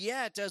area. And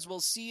yet, as we'll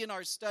see in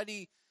our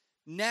study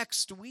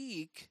next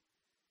week,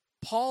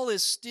 Paul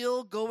is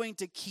still going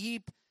to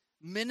keep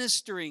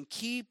ministering,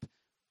 keep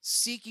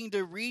seeking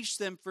to reach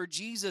them for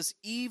Jesus,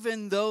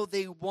 even though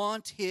they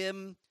want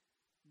him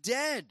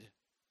dead.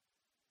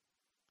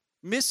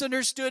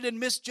 Misunderstood and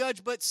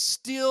misjudged, but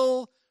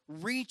still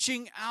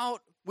reaching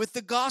out with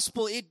the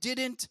gospel. It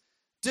didn't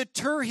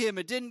deter him.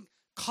 It didn't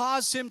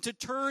cause him to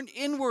turn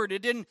inward.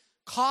 It didn't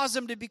cause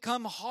him to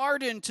become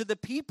hardened to the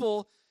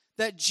people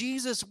that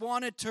Jesus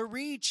wanted to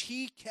reach.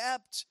 He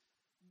kept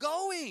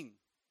going.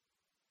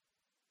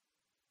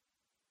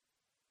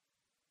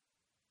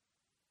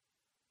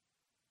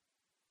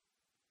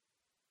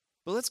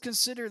 But let's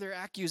consider their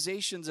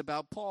accusations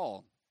about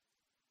Paul.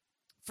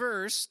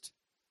 First,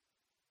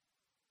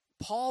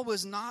 Paul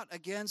was not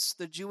against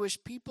the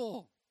Jewish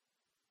people,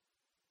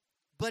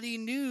 but he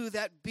knew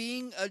that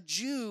being a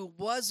Jew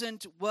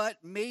wasn't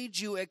what made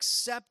you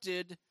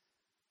accepted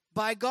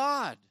by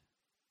God.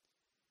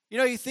 You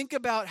know, you think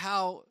about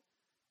how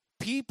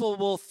people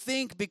will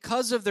think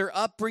because of their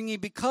upbringing,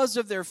 because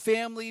of their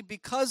family,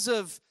 because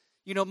of,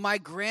 my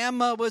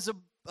grandma was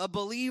a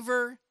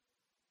believer.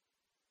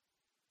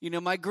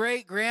 My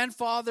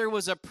great-grandfather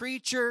was a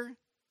preacher.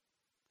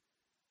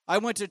 I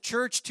went to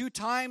church 2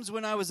 times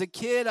when I was a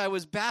kid. I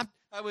was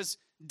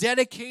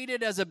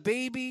dedicated as a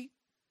baby.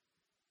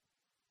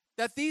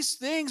 That these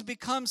things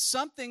become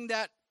something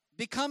that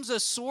becomes a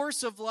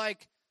source of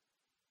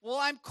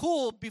I'm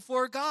cool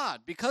before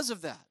God because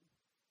of that.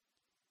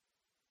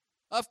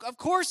 Of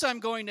course I'm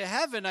going to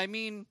heaven. I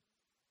mean,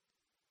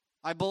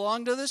 I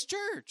belong to this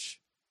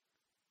church.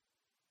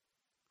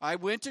 I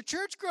went to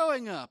church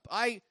growing up.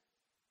 I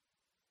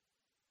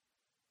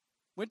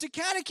went to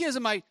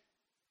catechism. I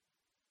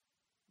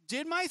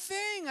did my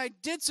thing. I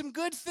did some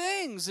good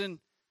things. And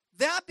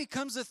that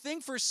becomes a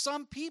thing for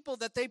some people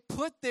that they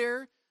put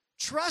their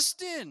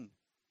trust in.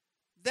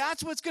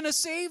 That's what's going to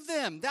save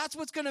them. That's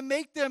what's going to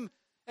make them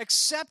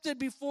accepted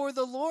before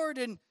the Lord.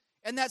 And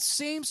that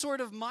same sort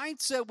of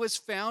mindset was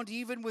found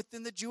even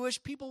within the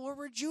Jewish people. Well,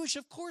 we're Jewish.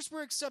 Of course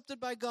we're accepted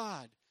by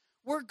God.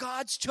 We're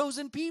God's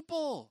chosen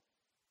people.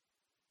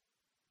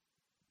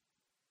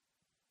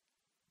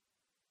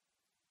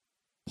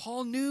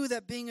 Paul knew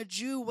that being a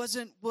Jew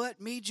wasn't what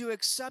made you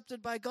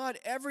accepted by God.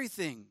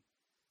 Everything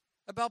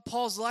about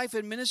Paul's life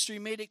and ministry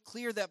made it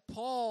clear that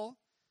Paul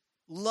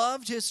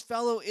loved his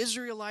fellow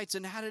Israelites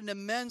and had an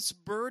immense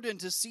burden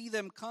to see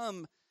them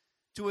come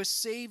to a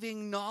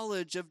saving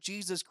knowledge of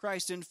Jesus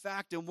Christ. In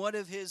fact, in one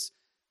of his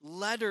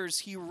letters,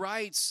 he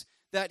writes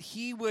that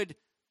he would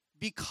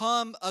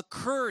become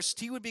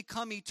accursed. He would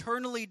become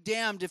eternally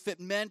damned if it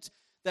meant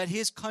that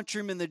his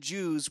countrymen, the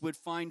Jews, would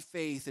find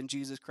faith in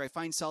Jesus Christ,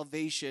 find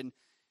salvation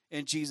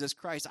in Jesus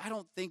Christ. I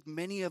don't think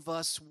many of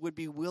us would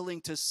be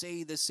willing to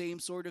say the same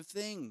sort of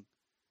thing.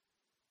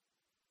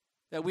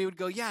 That we would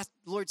go, yeah,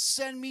 Lord,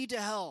 send me to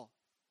hell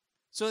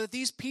so that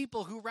these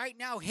people who right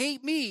now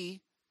hate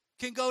me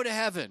can go to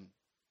heaven.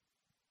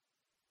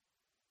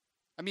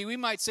 I mean, we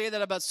might say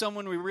that about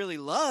someone we really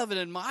love and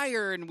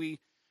admire and we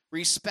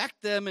respect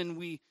them and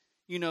we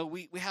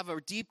have a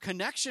deep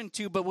connection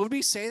to, but would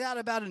we say that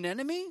about an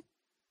enemy?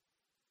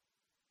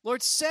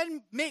 Lord,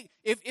 send me.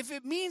 If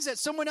it means that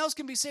someone else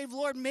can be saved,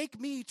 Lord, make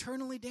me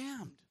eternally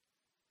damned.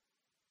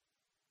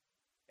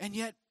 And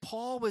yet,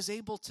 Paul was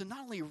able to not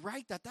only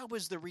write that, that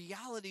was the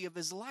reality of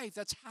his life.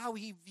 That's how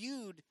he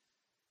viewed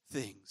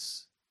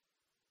things.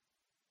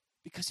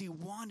 Because he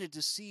wanted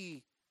to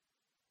see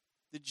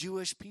the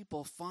Jewish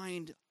people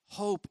find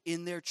hope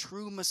in their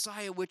true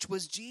Messiah, which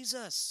was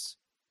Jesus.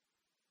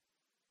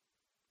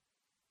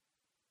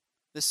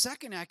 The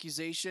second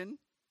accusation,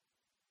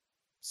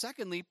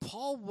 secondly,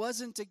 Paul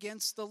wasn't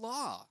against the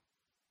law.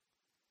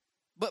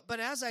 But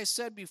as I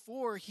said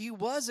before, he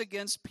was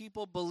against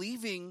people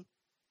believing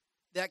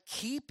that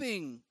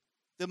keeping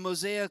the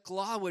Mosaic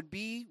law would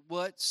be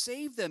what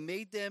saved them,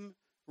 made them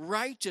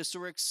righteous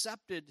or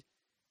accepted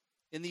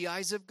in the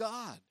eyes of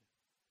God.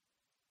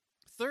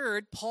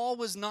 Third, Paul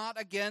was not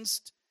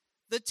against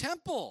the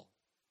temple,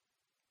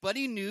 but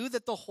he knew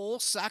that the whole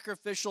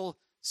sacrificial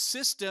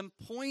system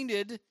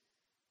pointed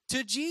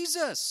to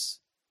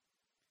Jesus,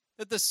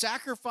 that the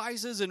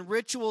sacrifices and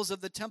rituals of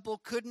the temple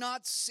could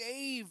not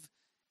save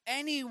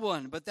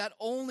anyone, but that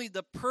only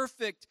the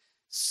perfect,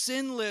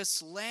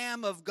 sinless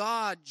Lamb of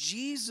God,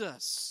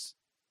 Jesus,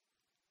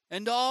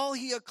 and all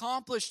he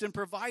accomplished and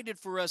provided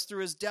for us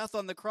through his death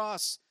on the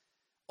cross,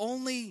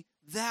 only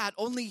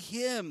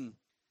him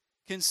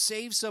can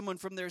save someone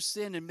from their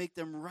sin and make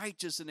them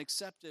righteous and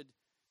accepted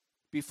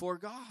before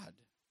God.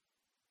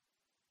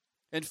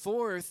 And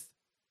fourth,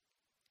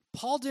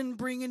 Paul didn't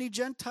bring any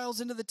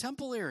Gentiles into the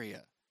temple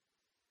area.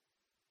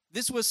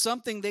 This was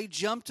something they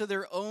jumped to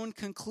their own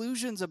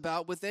conclusions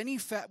about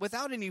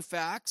without any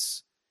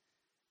facts,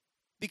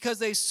 because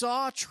they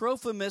saw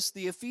Trophimus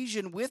the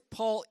Ephesian with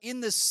Paul in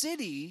the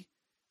city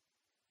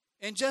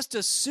and just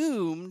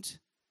assumed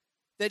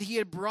that he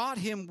had brought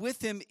him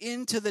with him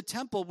into the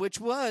temple, which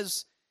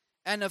was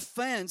an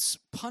offense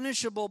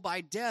punishable by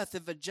death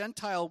if a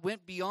Gentile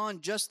went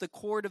beyond just the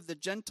court of the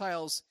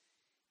Gentiles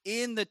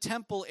in the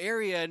temple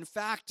area. In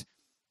fact,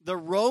 the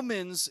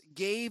Romans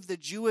gave the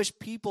Jewish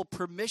people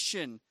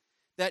permission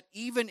that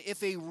even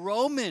if a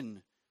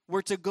Roman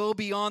were to go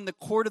beyond the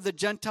court of the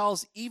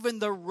Gentiles, even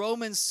the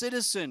Roman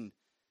citizen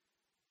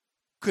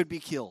could be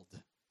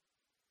killed.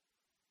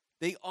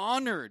 They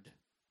honored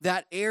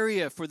that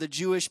area for the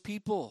Jewish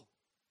people.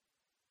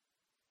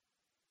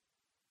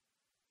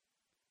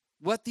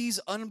 What these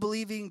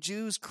unbelieving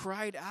Jews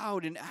cried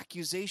out in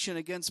accusation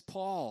against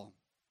Paul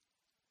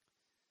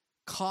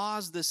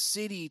caused the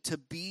city to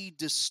be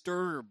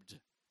disturbed,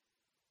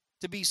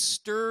 to be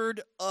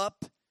stirred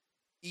up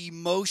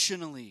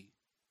emotionally,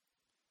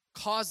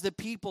 caused the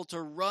people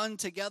to run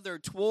together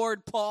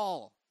toward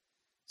Paul,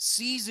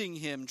 seizing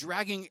him,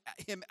 dragging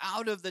him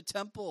out of the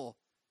temple,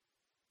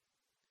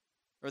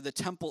 or the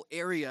temple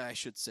area, I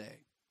should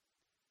say.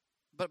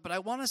 But I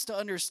want us to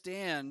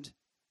understand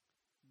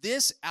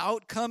this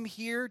outcome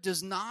here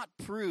does not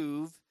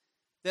prove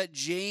that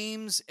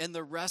James and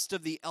the rest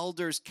of the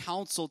elders'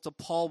 counsel to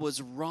Paul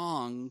was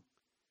wrong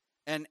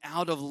and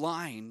out of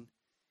line.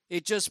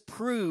 It just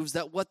proves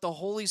that what the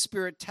Holy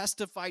Spirit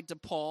testified to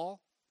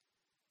Paul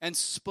and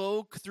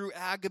spoke through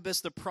Agabus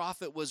the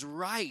prophet was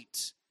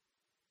right,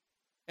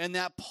 and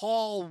that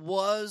Paul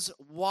was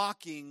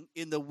walking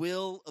in the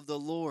will of the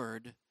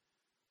Lord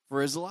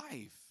for his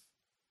life.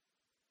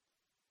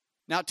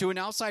 Now, to an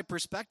outside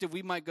perspective,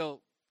 we might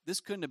go,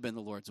 this couldn't have been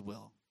the Lord's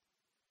will.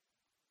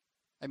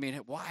 I mean,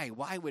 why?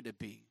 Why would it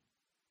be?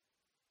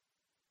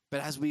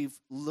 But as we've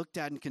looked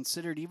at and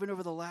considered, even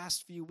over the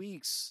last few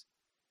weeks,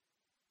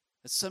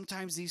 that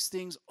sometimes these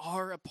things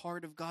are a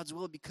part of God's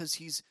will because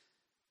he's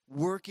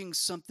working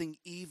something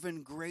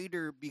even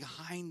greater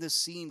behind the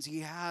scenes. He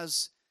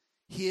has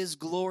his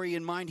glory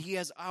in mind. He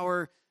has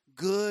our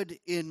good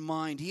in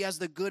mind. He has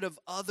the good of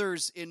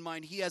others in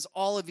mind. He has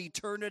all of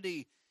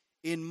eternity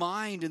in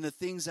mind in the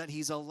things that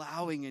he's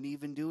allowing and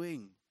even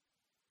doing.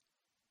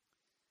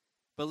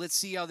 But let's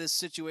see how this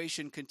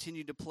situation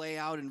continued to play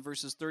out in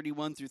verses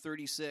 31 through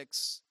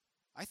 36.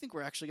 I think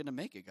we're actually going to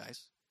make it,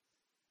 guys.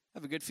 I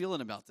have a good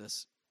feeling about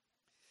this.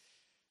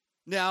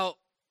 Now,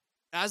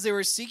 as they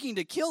were seeking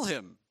to kill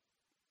him,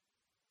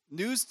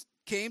 news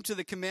came to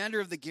the commander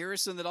of the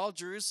garrison that all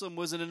Jerusalem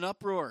was in an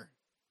uproar.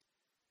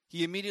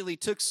 He immediately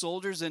took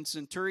soldiers and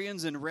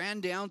centurions and ran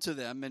down to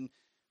them. And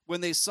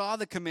when they saw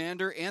the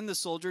commander and the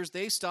soldiers,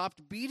 they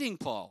stopped beating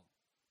Paul.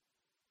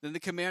 Then the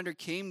commander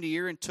came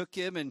near and took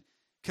him and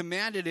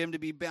commanded him to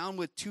be bound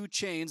with 2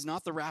 chains,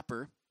 not the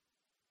rapper.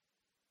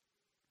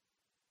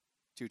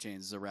 2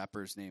 Chainz is a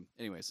rapper's name.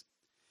 Anyways,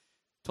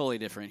 totally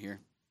different here.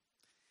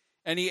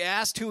 And he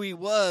asked who he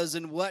was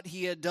and what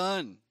he had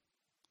done.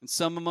 And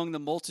some among the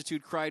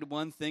multitude cried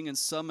one thing and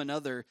some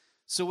another.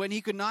 So when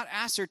he could not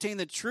ascertain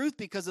the truth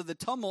because of the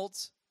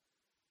tumult,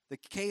 the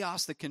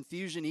chaos, the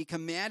confusion, he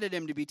commanded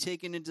him to be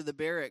taken into the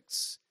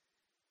barracks.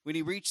 When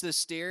he reached the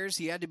stairs,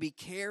 he had to be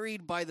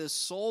carried by the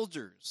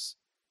soldiers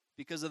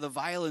because of the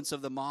violence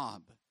of the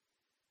mob.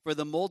 For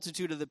the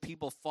multitude of the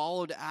people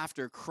followed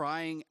after,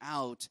 crying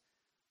out,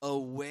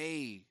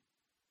 "Away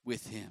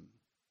with him."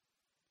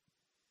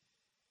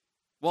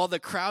 While the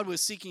crowd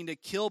was seeking to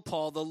kill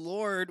Paul, the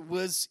Lord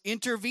was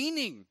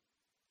intervening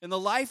in the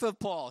life of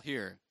Paul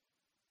here,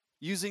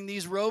 using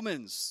these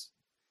Romans.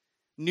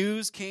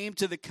 News came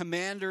to the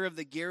commander of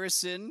the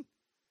garrison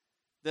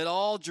that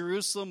all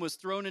Jerusalem was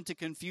thrown into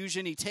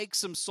confusion. He takes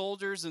some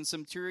soldiers and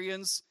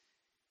centurions,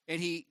 and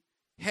he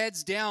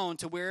heads down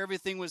to where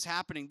everything was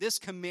happening. This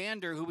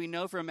commander, who we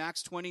know from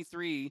Acts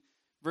 23,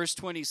 verse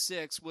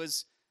 26,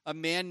 was a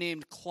man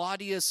named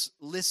Claudius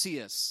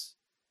Lysias.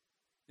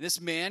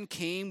 This man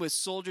came with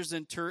soldiers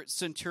and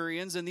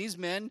centurions, and these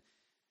men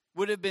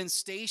would have been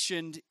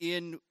stationed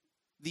in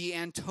the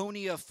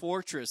Antonia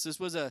fortress. This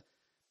was a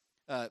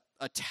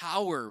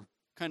tower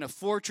kind of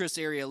fortress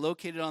area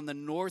located on the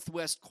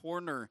northwest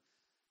corner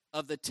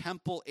of the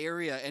temple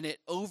area, and it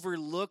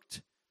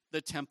overlooked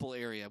the temple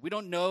area. We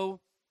don't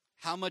know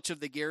how much of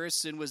the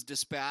garrison was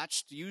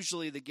dispatched.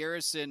 Usually the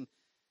garrison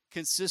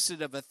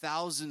consisted of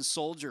 1,000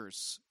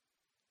 soldiers.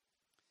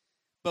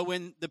 But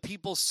when the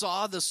people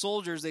saw the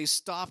soldiers, they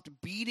stopped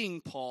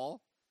beating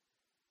Paul.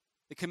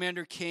 The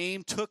commander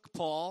came, took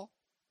Paul,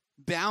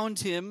 bound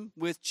him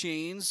with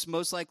chains,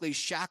 most likely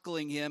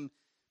shackling him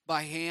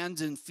by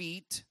hands and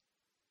feet.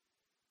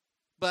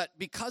 But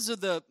because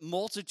of the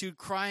multitude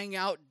crying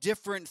out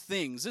different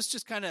things, this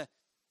just kind of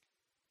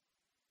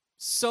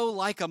so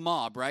like a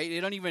mob, right? They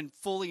don't even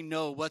fully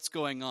know what's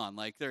going on.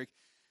 Like this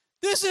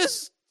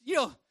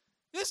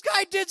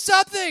guy did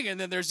something. And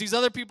then there's these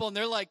other people and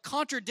they're like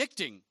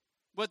contradicting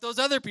what those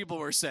other people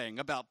were saying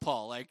about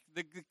Paul. Like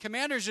the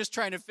commander's just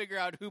trying to figure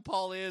out who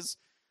Paul is,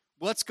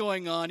 what's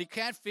going on. He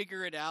can't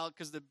figure it out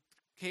because the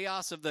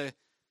chaos of the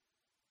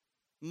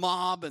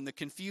mob and the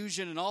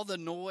confusion and all the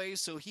noise.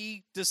 So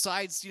he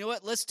decides, you know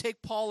what, let's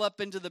take Paul up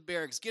into the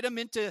barracks, get him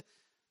into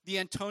the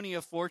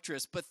Antonia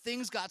fortress. But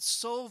things got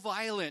so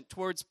violent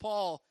towards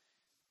Paul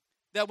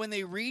that when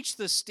they reached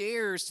the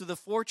stairs to the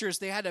fortress,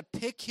 they had to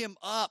pick him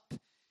up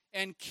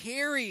and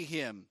carry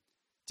him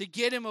to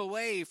get him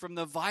away from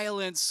the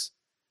violence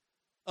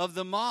of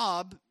the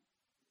mob.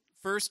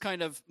 First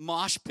kind of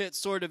mosh pit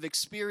sort of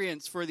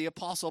experience for the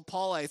Apostle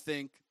Paul, I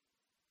think.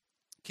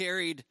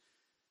 Carried.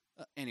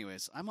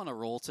 Anyways, I'm on a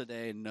roll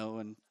today and no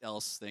one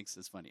else thinks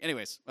it's funny.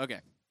 Anyways, okay.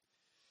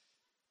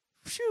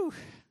 Phew.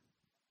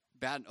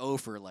 Batting 0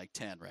 for like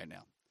 10 right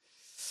now.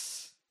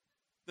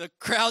 The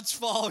crowd's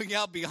following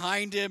out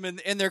behind him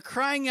and they're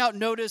crying out,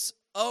 notice,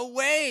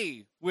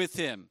 away with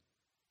him.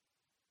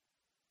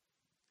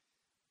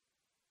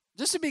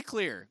 Just to be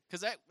clear,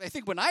 because I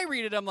think when I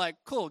read it, I'm like,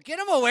 cool, get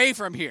him away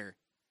from here.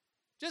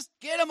 Just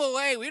get him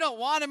away. We don't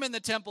want him in the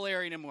temple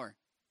area anymore.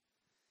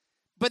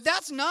 But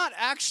that's not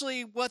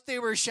actually what they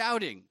were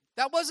shouting.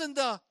 That wasn't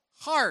the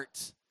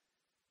heart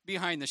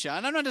behind the shout.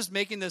 And I'm not just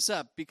making this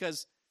up,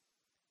 because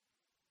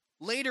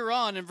later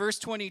on in verse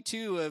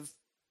 22 of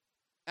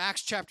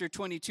Acts chapter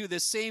 22,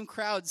 this same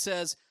crowd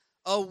says,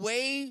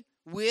 away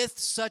with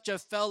such a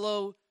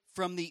fellow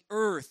from the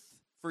earth,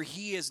 for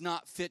he is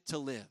not fit to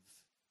live.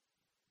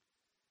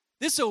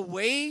 This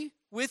away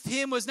with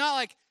him was not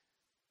like,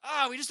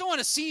 we just don't want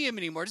to see him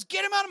anymore. Just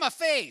get him out of my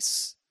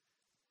face.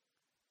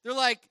 They're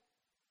like,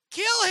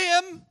 kill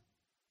him.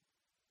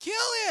 Kill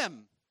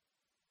him.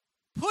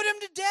 Put him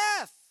to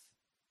death.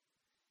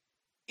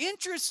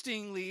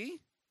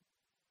 Interestingly,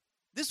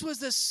 this was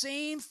the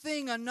same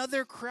thing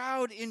another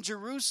crowd in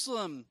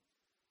Jerusalem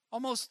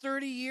almost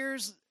 30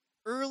 years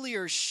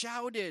earlier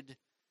shouted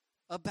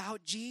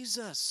about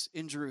Jesus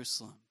in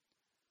Jerusalem.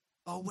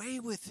 Away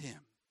with him.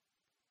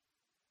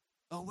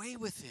 Away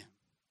with him.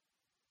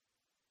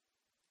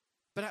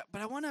 But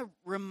I want to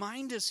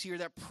remind us here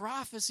that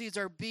prophecies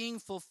are being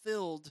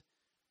fulfilled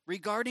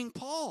regarding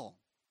Paul.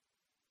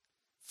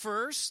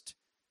 First,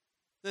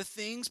 the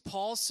things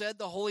Paul said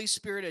the Holy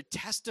Spirit had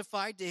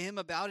testified to him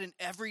about in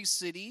every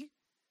city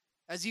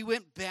as he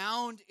went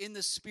bound in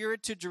the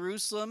Spirit to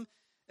Jerusalem,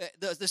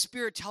 the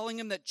Spirit telling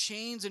him that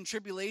chains and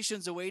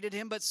tribulations awaited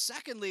him. But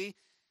secondly,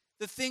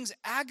 the things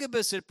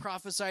Agabus had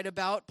prophesied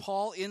about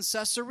Paul in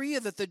Caesarea,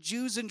 that the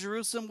Jews in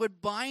Jerusalem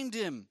would bind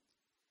him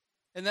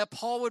and that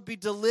Paul would be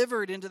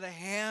delivered into the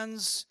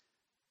hands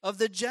of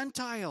the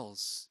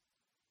Gentiles.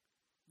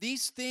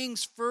 These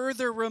things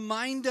further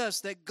remind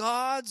us that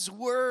God's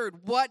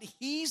word, what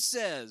he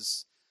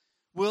says,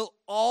 will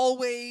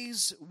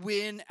always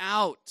win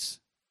out,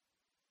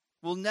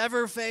 will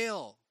never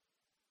fail,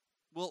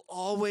 will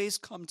always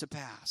come to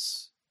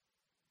pass.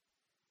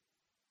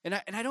 And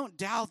I don't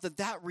doubt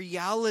that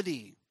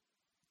reality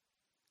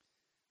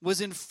was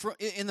in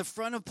the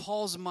front of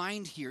Paul's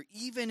mind here,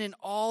 even in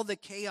all the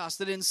chaos,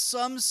 that in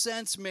some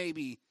sense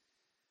maybe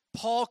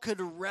Paul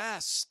could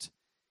rest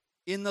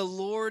in the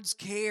Lord's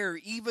care,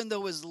 even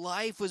though his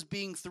life was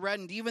being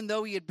threatened, even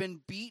though he had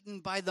been beaten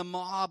by the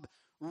mob,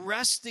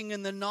 resting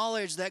in the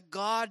knowledge that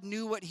God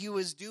knew what he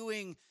was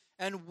doing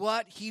and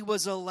what he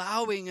was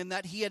allowing, and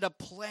that he had a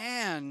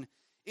plan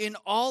in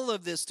all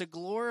of this to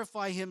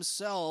glorify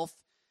himself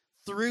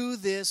through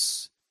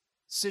this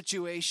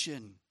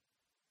situation.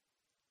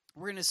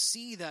 We're going to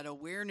see that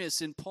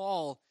awareness in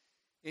Paul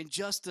in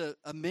just a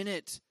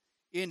minute,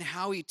 in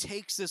how he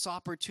takes this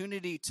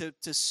opportunity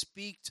to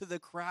speak to the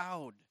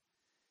crowd.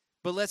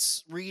 But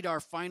let's read our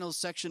final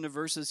section of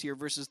verses here,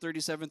 verses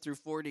 37 through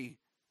 40,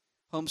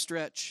 home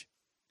stretch.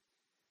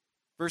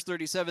 Verse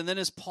 37, then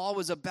as Paul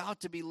was about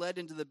to be led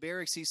into the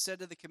barracks, he said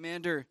to the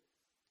commander,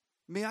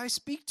 "May I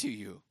speak to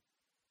you?"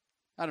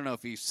 I don't know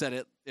if he said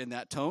it in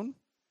that tone.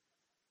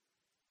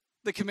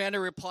 The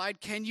commander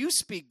replied, "Can you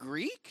speak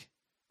Greek?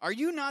 Are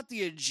you not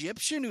the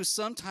Egyptian who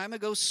some time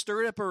ago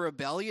stirred up a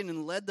rebellion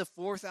and led the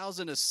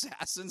 4,000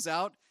 assassins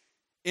out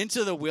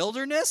into the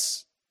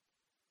wilderness?"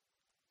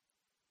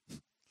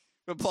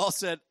 But Paul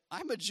said,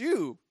 "I'm a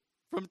Jew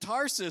from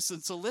Tarsus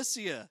in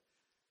Cilicia,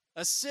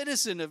 a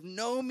citizen of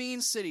no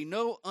mean city,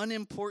 no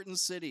unimportant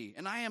city.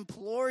 And I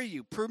implore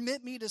you,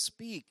 permit me to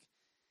speak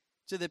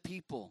to the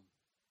people."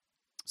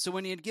 So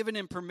when he had given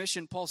him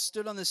permission, Paul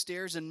stood on the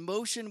stairs and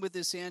motioned with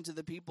his hand to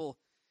the people.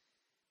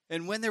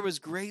 And when there was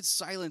great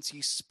silence,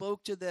 he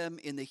spoke to them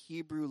in the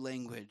Hebrew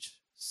language,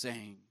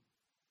 saying,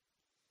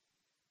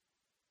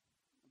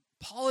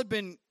 Paul had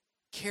been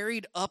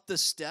carried up the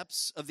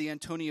steps of the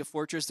Antonia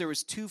fortress. There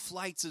was 2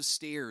 flights of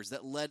stairs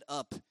that led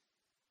up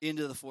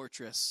into the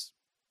fortress.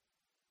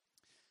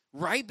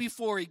 Right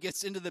before he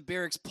gets into the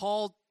barracks,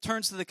 Paul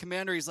turns to the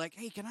commander. He's like,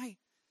 hey, can I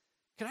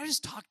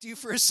just talk to you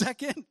for a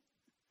second?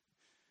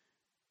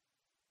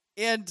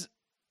 And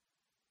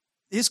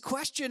his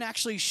question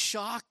actually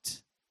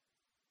shocked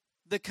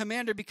the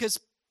commander because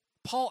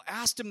Paul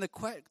asked him the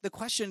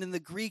question in the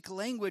Greek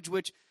language,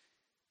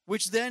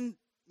 which then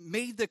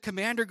made the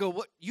commander go,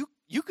 what,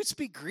 you could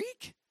speak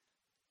Greek?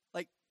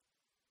 Like,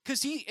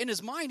 because in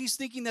his mind, he's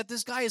thinking that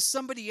this guy is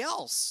somebody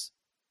else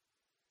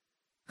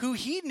who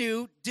he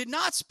knew did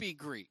not speak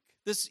Greek.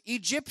 This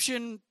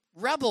Egyptian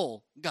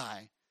rebel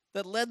guy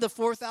that led the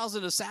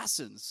 4,000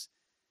 assassins.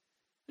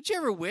 Did you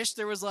ever wish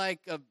there was like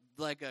a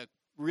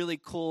really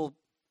cool,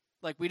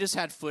 like we just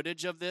had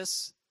footage of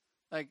this?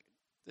 Like,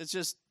 it's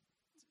just,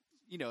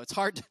 it's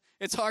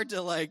hard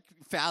to like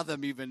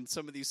fathom even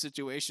some of these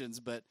situations.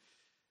 But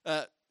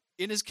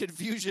in his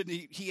confusion,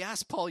 he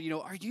asked Paul,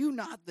 are you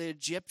not the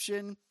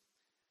Egyptian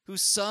who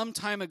some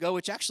time ago,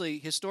 which actually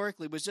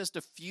historically was just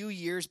a few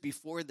years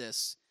before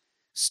this,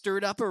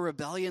 stirred up a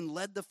rebellion,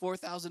 led the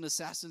 4,000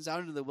 assassins out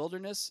into the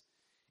wilderness?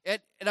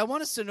 And I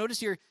want us to notice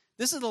here,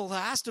 this is the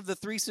last of the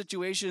 3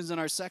 situations in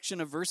our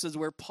section of verses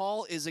where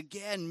Paul is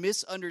again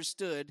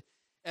misunderstood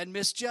and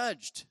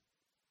misjudged.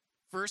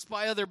 First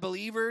by other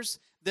believers,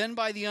 then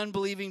by the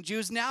unbelieving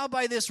Jews, now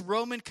by this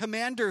Roman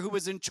commander who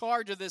was in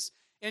charge of this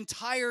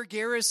entire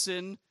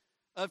garrison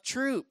of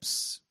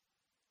troops.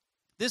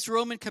 This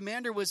Roman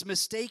commander was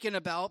mistaken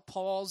about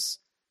Paul's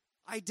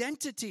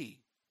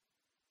identity,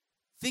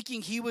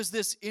 thinking he was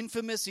this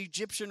infamous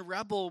Egyptian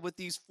rebel with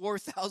these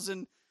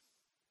 4,000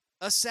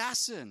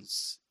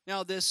 assassins.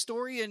 Now, the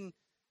historian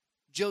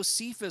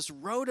Josephus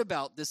wrote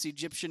about this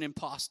Egyptian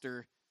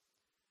impostor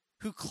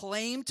who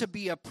claimed to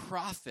be a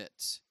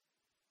prophet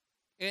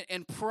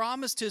and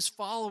promised his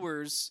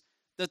followers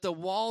that the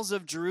walls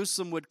of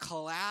Jerusalem would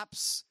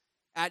collapse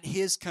at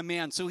his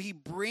command. So he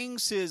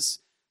brings his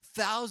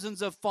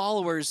thousands of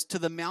followers to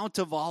the Mount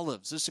of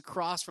Olives, just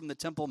across from the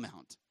Temple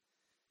Mount.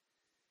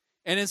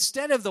 And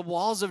instead of the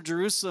walls of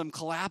Jerusalem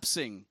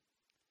collapsing,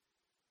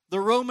 the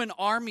Roman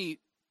army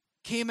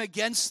came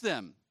against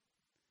them,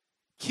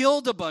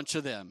 killed a bunch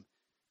of them,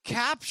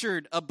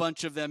 captured a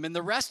bunch of them, and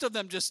the rest of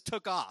them just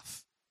took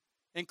off,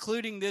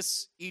 including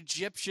this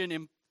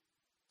Egyptian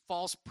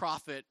false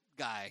prophet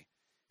guy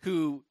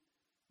who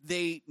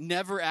they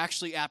never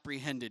actually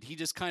apprehended. He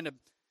just kind of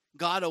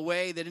got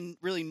away. They didn't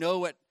really know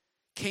what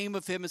came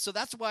of him. And so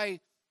that's why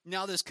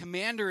now this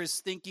commander is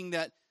thinking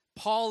that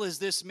Paul is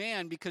this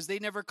man, because they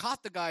never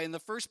caught the guy in the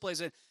first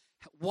place. And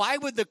why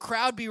would the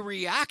crowd be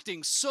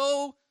reacting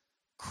so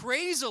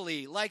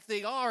crazily like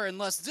they are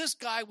unless this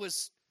guy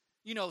was,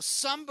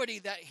 somebody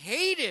that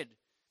hated,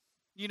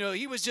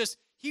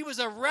 he was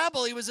a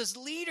rebel. He was this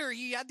leader.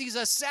 He had these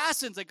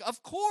assassins. Like,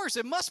 of course,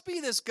 it must be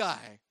this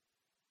guy.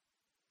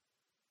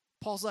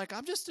 Paul's like,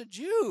 I'm just a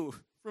Jew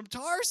from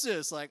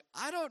Tarsus. Like,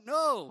 I don't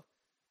know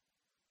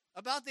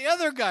about the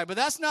other guy, but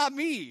that's not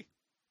me.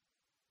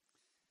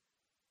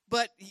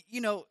 But,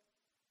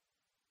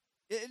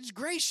 it's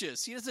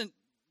gracious. He doesn't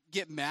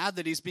get mad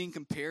that he's being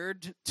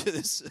compared to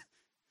this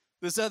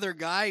other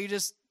guy. He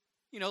just,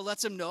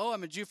 lets him know,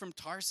 I'm a Jew from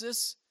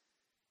Tarsus.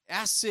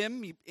 Asks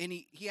him, and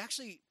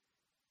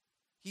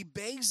he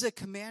begs the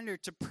commander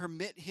to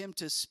permit him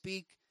to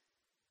speak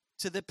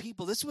to the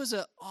people. This was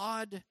an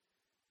odd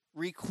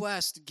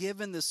request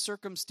given the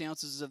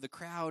circumstances of the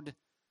crowd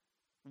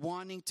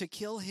wanting to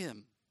kill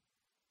him.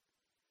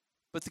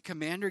 But the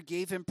commander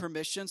gave him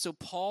permission, so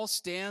Paul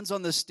stands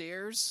on the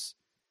stairs,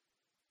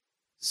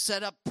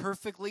 set up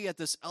perfectly at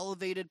this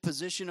elevated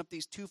position up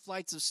these 2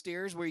 flights of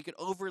stairs where he could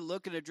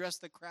overlook and address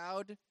the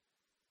crowd.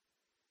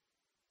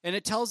 And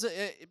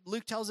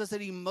Luke tells us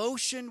that he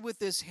motioned with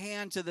his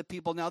hand to the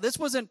people. Now, this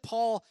wasn't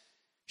Paul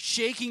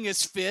shaking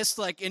his fist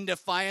like in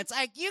defiance,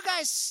 like, you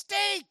guys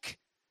stink.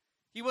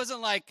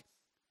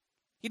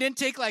 He didn't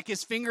take like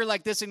his finger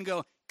like this and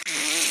go,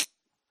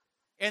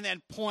 and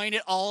then point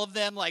at all of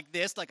them like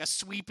this, like a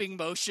sweeping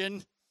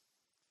motion.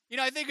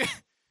 I think,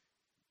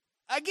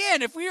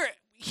 again,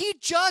 he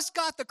just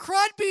got the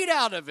crud beat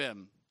out of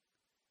him.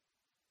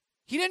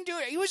 He didn't do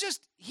it.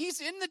 He's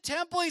in the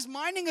temple. He's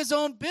minding his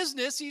own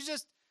business. He's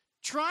just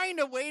trying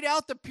to wait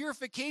out the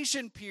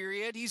purification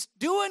period. He's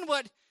doing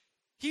what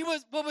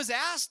was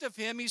asked of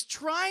him. He's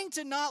trying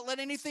to not let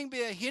anything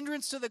be a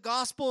hindrance to the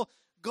gospel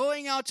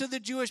going out to the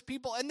Jewish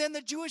people. And then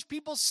the Jewish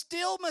people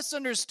still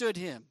misunderstood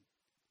him.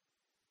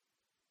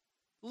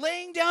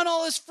 Laying down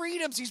all his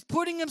freedoms. He's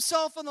putting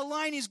himself on the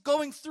line. He's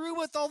going through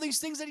with all these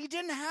things that he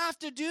didn't have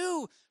to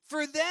do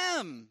for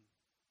them.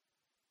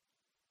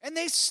 And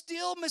they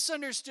still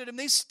misunderstood him.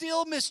 They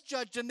still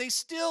misjudged him. They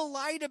still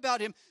lied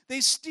about him. They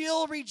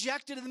still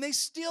rejected him. They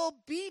still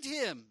beat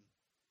him.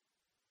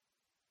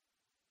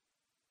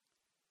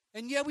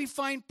 And yet we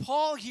find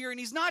Paul here, and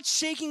he's not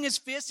shaking his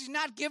fist. He's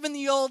not giving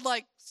the old,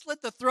 like,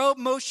 slit the throat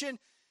motion.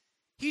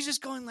 He's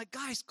just going like,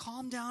 guys,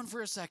 calm down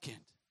for a second.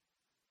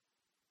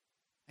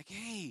 Like,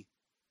 hey,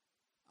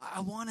 I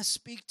want to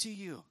speak to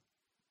you.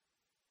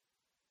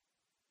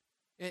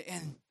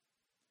 And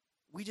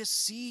we just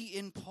see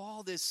in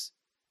Paul this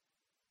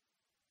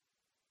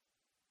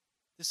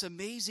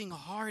amazing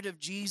heart of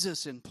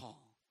Jesus in Paul.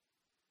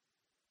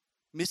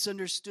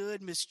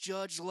 Misunderstood,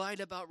 misjudged,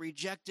 lied about,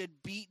 rejected,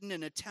 beaten,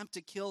 and attempt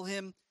to kill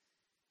him.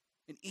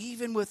 And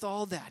even with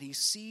all that, he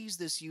sees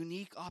this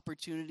unique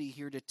opportunity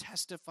here to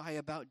testify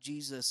about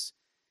Jesus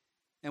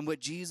and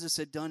what Jesus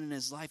had done in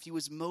his life. He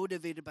was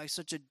motivated by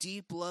such a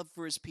deep love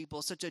for his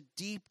people, such a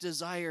deep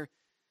desire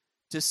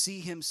to see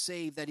him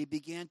saved, that he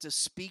began to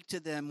speak to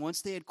them,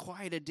 once they had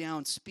quieted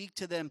down, speak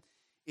to them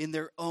in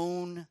their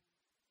own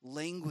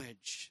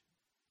language.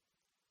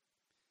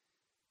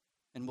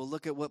 And we'll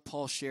look at what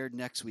Paul shared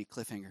next week,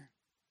 cliffhanger.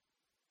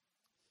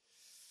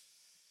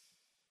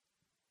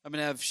 I'm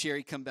going to have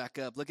Sherry come back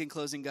up. Look in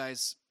closing,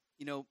 guys.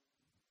 You know,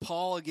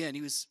 Paul, again,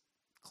 he was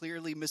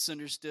clearly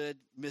misunderstood,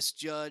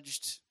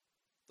 misjudged,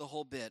 the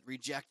whole bit.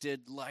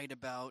 Rejected, lied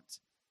about,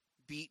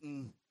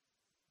 beaten.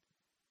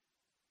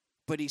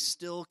 But he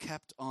still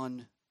kept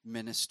on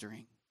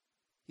ministering.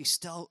 He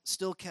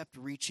still kept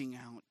reaching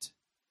out.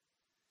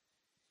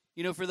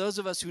 You know, for those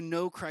of us who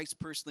know Christ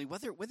personally,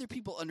 whether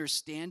people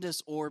understand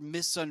us or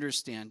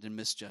misunderstand and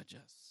misjudge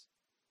us,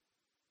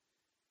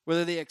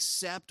 whether they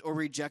accept or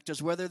reject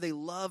us, whether they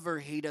love or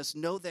hate us,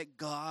 know that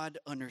God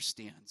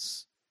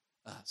understands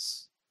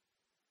us.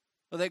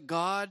 Know that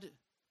God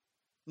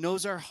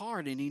knows our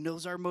heart and he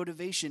knows our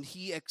motivation.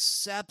 He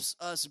accepts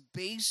us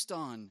based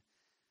on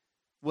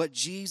what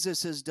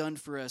Jesus has done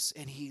for us,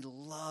 and he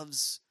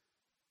loves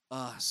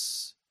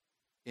us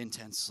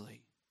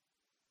intensely.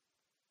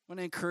 I want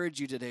to encourage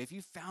you today, if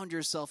you found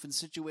yourself in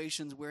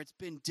situations where it's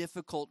been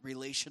difficult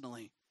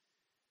relationally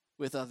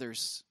with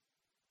others,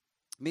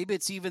 maybe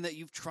it's even that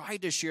you've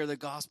tried to share the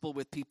gospel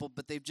with people,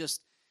 but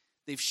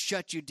they've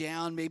shut you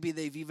down. Maybe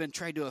they've even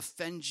tried to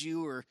offend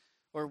you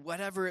or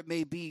whatever it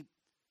may be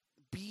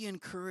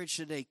encouraged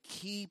today.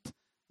 Keep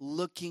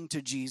looking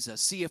to Jesus.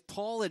 See, if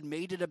Paul had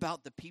made it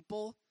about the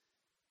people,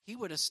 he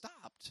would have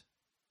stopped.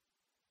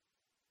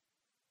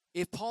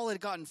 If Paul had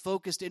gotten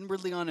focused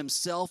inwardly on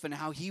himself and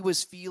how he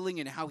was feeling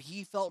and how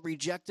he felt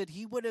rejected,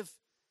 he would have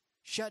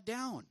shut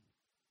down.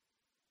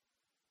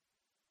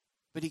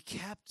 But he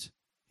kept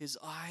his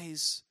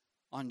eyes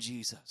on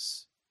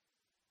Jesus.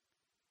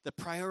 The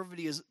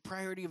priority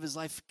of his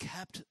life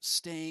kept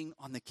staying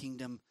on the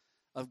kingdom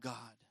of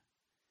God.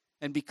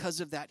 And because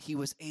of that, he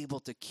was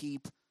able to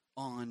keep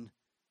on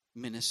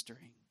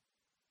ministering.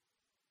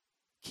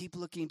 Keep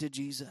looking to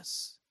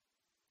Jesus.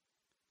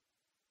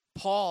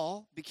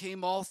 Paul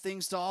became all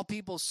things to all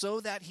people so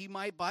that he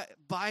might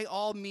by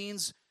all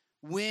means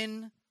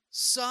win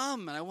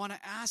some. And I want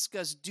to ask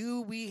us,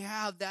 do we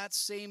have that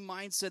same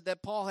mindset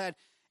that Paul had?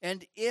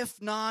 And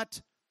if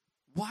not,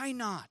 why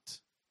not?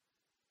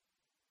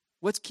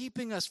 What's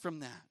keeping us from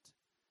that?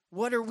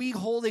 What are we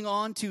holding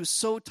on to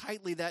so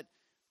tightly that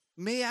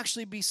may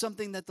actually be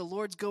something that the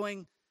Lord's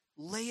going,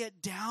 lay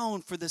it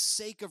down for the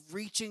sake of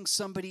reaching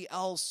somebody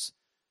else,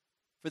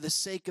 for the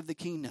sake of the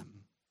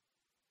kingdom?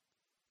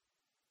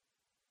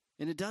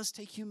 And it does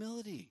take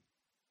humility.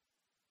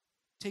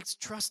 It takes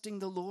trusting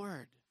the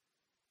Lord.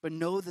 But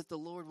know that the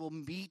Lord will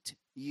meet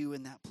you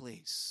in that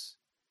place.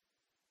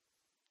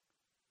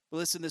 But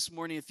listen, this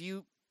morning, if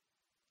you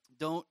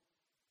don't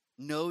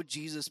know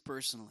Jesus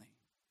personally,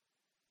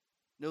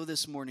 know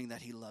this morning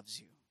that he loves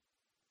you.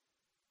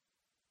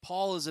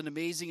 Paul is an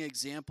amazing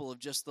example of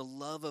just the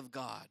love of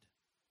God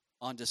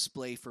on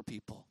display for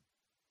people.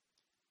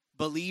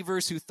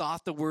 Believers who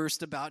thought the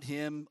worst about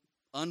him,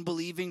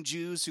 unbelieving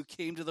Jews who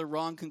came to the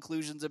wrong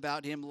conclusions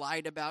about him,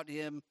 lied about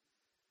him,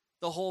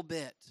 the whole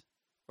bit.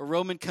 A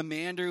Roman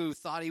commander who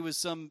thought he was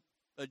some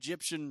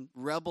Egyptian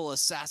rebel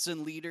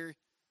assassin leader.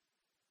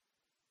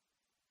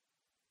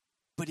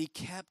 But he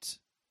kept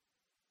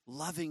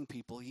loving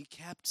people. He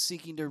kept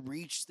seeking to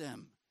reach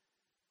them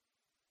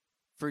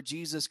for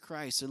Jesus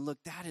Christ. And look,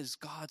 that is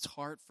God's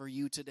heart for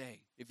you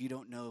today if you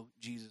don't know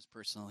Jesus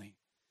personally.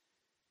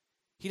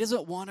 He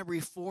doesn't want to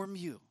reform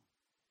you.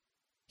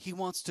 He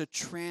wants to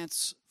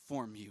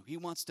transform you. He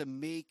wants to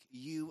make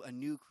you a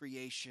new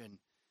creation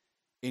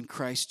in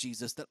Christ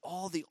Jesus, that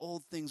all the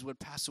old things would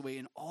pass away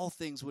and all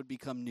things would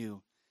become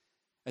new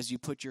as you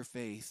put your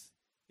faith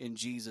in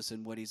Jesus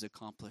and what he's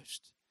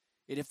accomplished.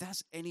 And if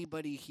that's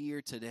anybody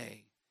here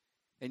today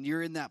and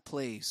you're in that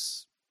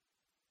place,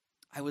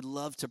 I would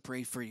love to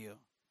pray for you.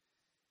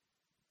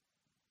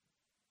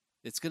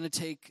 It's going to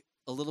take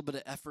a little bit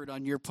of effort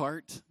on your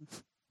part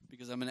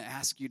because I'm going to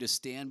ask you to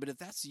stand. But if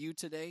that's you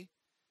today,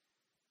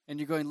 and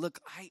you're going, look,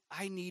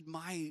 I need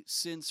my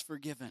sins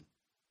forgiven.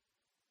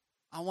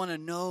 I want to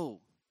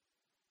know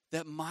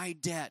that my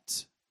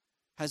debt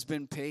has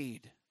been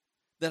paid,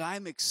 that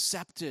I'm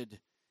accepted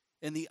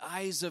in the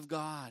eyes of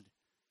God.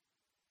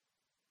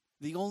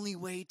 The only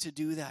way to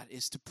do that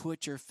is to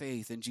put your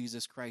faith in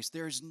Jesus Christ.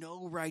 There is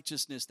no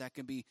righteousness that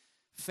can be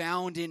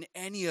found in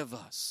any of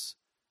us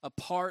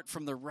apart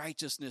from the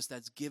righteousness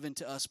that's given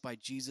to us by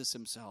Jesus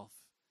himself.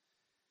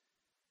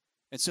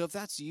 And so if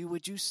that's you,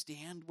 would you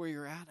stand where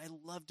you're at? I'd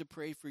love to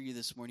pray for you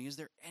this morning. Is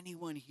there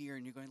anyone here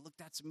and you're going, look,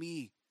 that's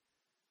me.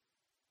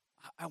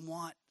 I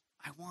want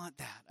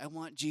that. I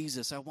want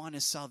Jesus. I want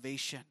his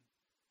salvation.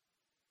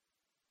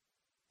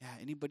 Yeah,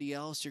 anybody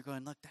else you're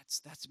going, look,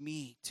 that's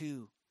me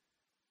too.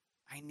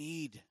 I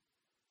need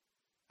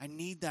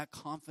that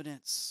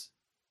confidence.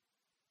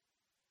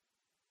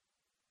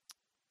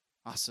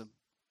 Awesome.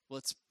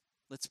 Let's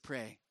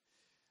pray.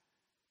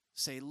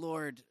 Say,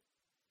 Lord,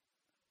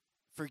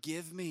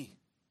 forgive me.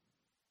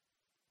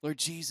 Lord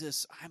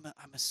Jesus, I'm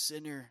a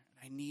sinner.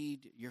 I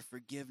need your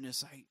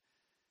forgiveness.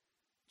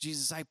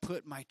 Jesus, I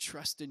put my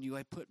trust in you.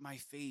 I put my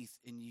faith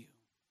in you.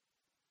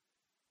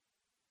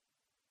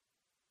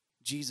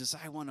 Jesus,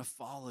 I want to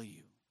follow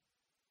you.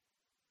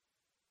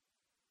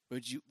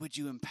 Would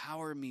you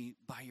empower me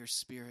by your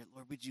Spirit,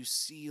 Lord? Would you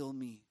seal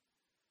me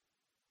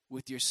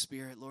with your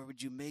Spirit, Lord?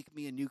 Would you make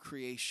me a new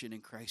creation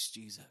in Christ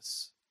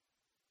Jesus?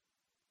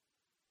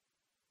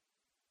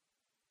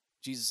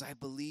 Jesus, I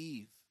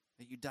believe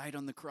that you died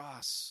on the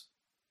cross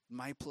in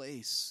my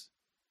place,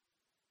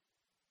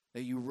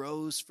 that you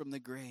rose from the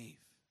grave.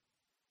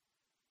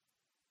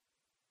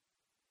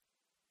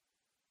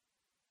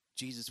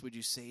 Jesus, would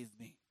you save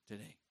me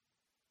today?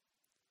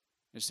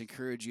 I just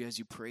encourage you as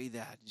you pray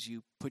that, as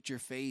you put your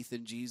faith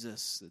in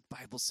Jesus, the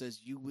Bible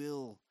says you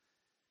will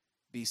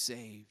be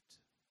saved.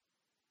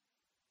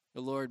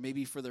 But Lord,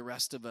 maybe for the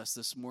rest of us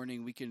this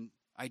morning, we can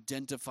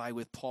identify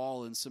with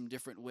Paul in some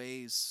different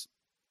ways.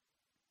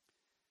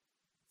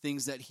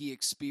 Things that he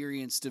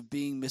experienced of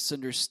being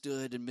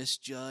misunderstood and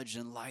misjudged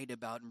and lied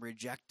about and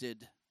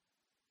rejected.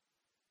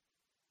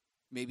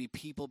 Maybe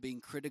people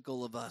being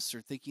critical of us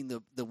or thinking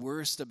the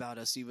worst about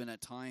us even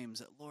at times.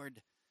 That,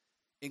 Lord,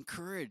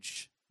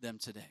 encourage them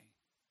today.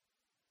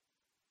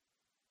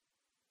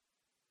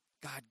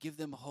 God, give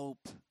them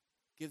hope.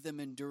 Give them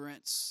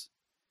endurance.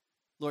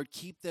 Lord,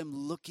 keep them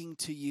looking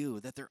to you,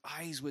 that their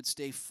eyes would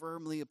stay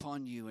firmly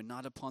upon you and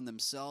not upon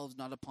themselves,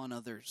 not upon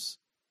others.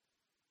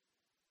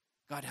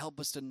 God, help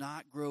us to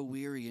not grow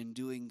weary in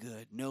doing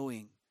good,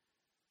 knowing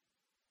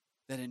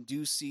that in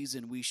due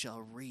season we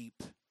shall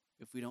reap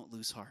if we don't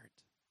lose heart.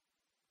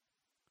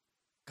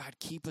 God,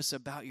 keep us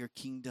about your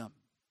kingdom.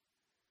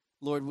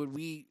 Lord, would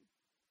we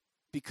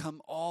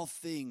become all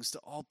things to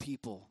all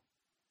people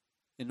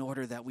in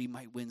order that we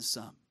might win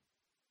some,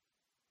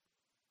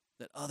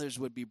 that others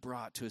would be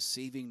brought to a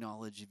saving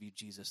knowledge of you,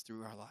 Jesus,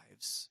 through our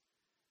lives.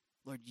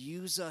 Lord,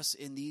 use us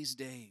in these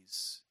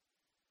days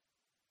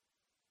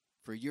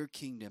for your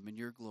kingdom and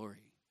your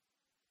glory.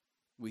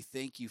 We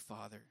thank you,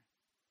 Father.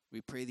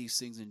 We pray these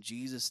things in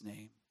Jesus'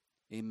 name.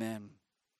 Amen.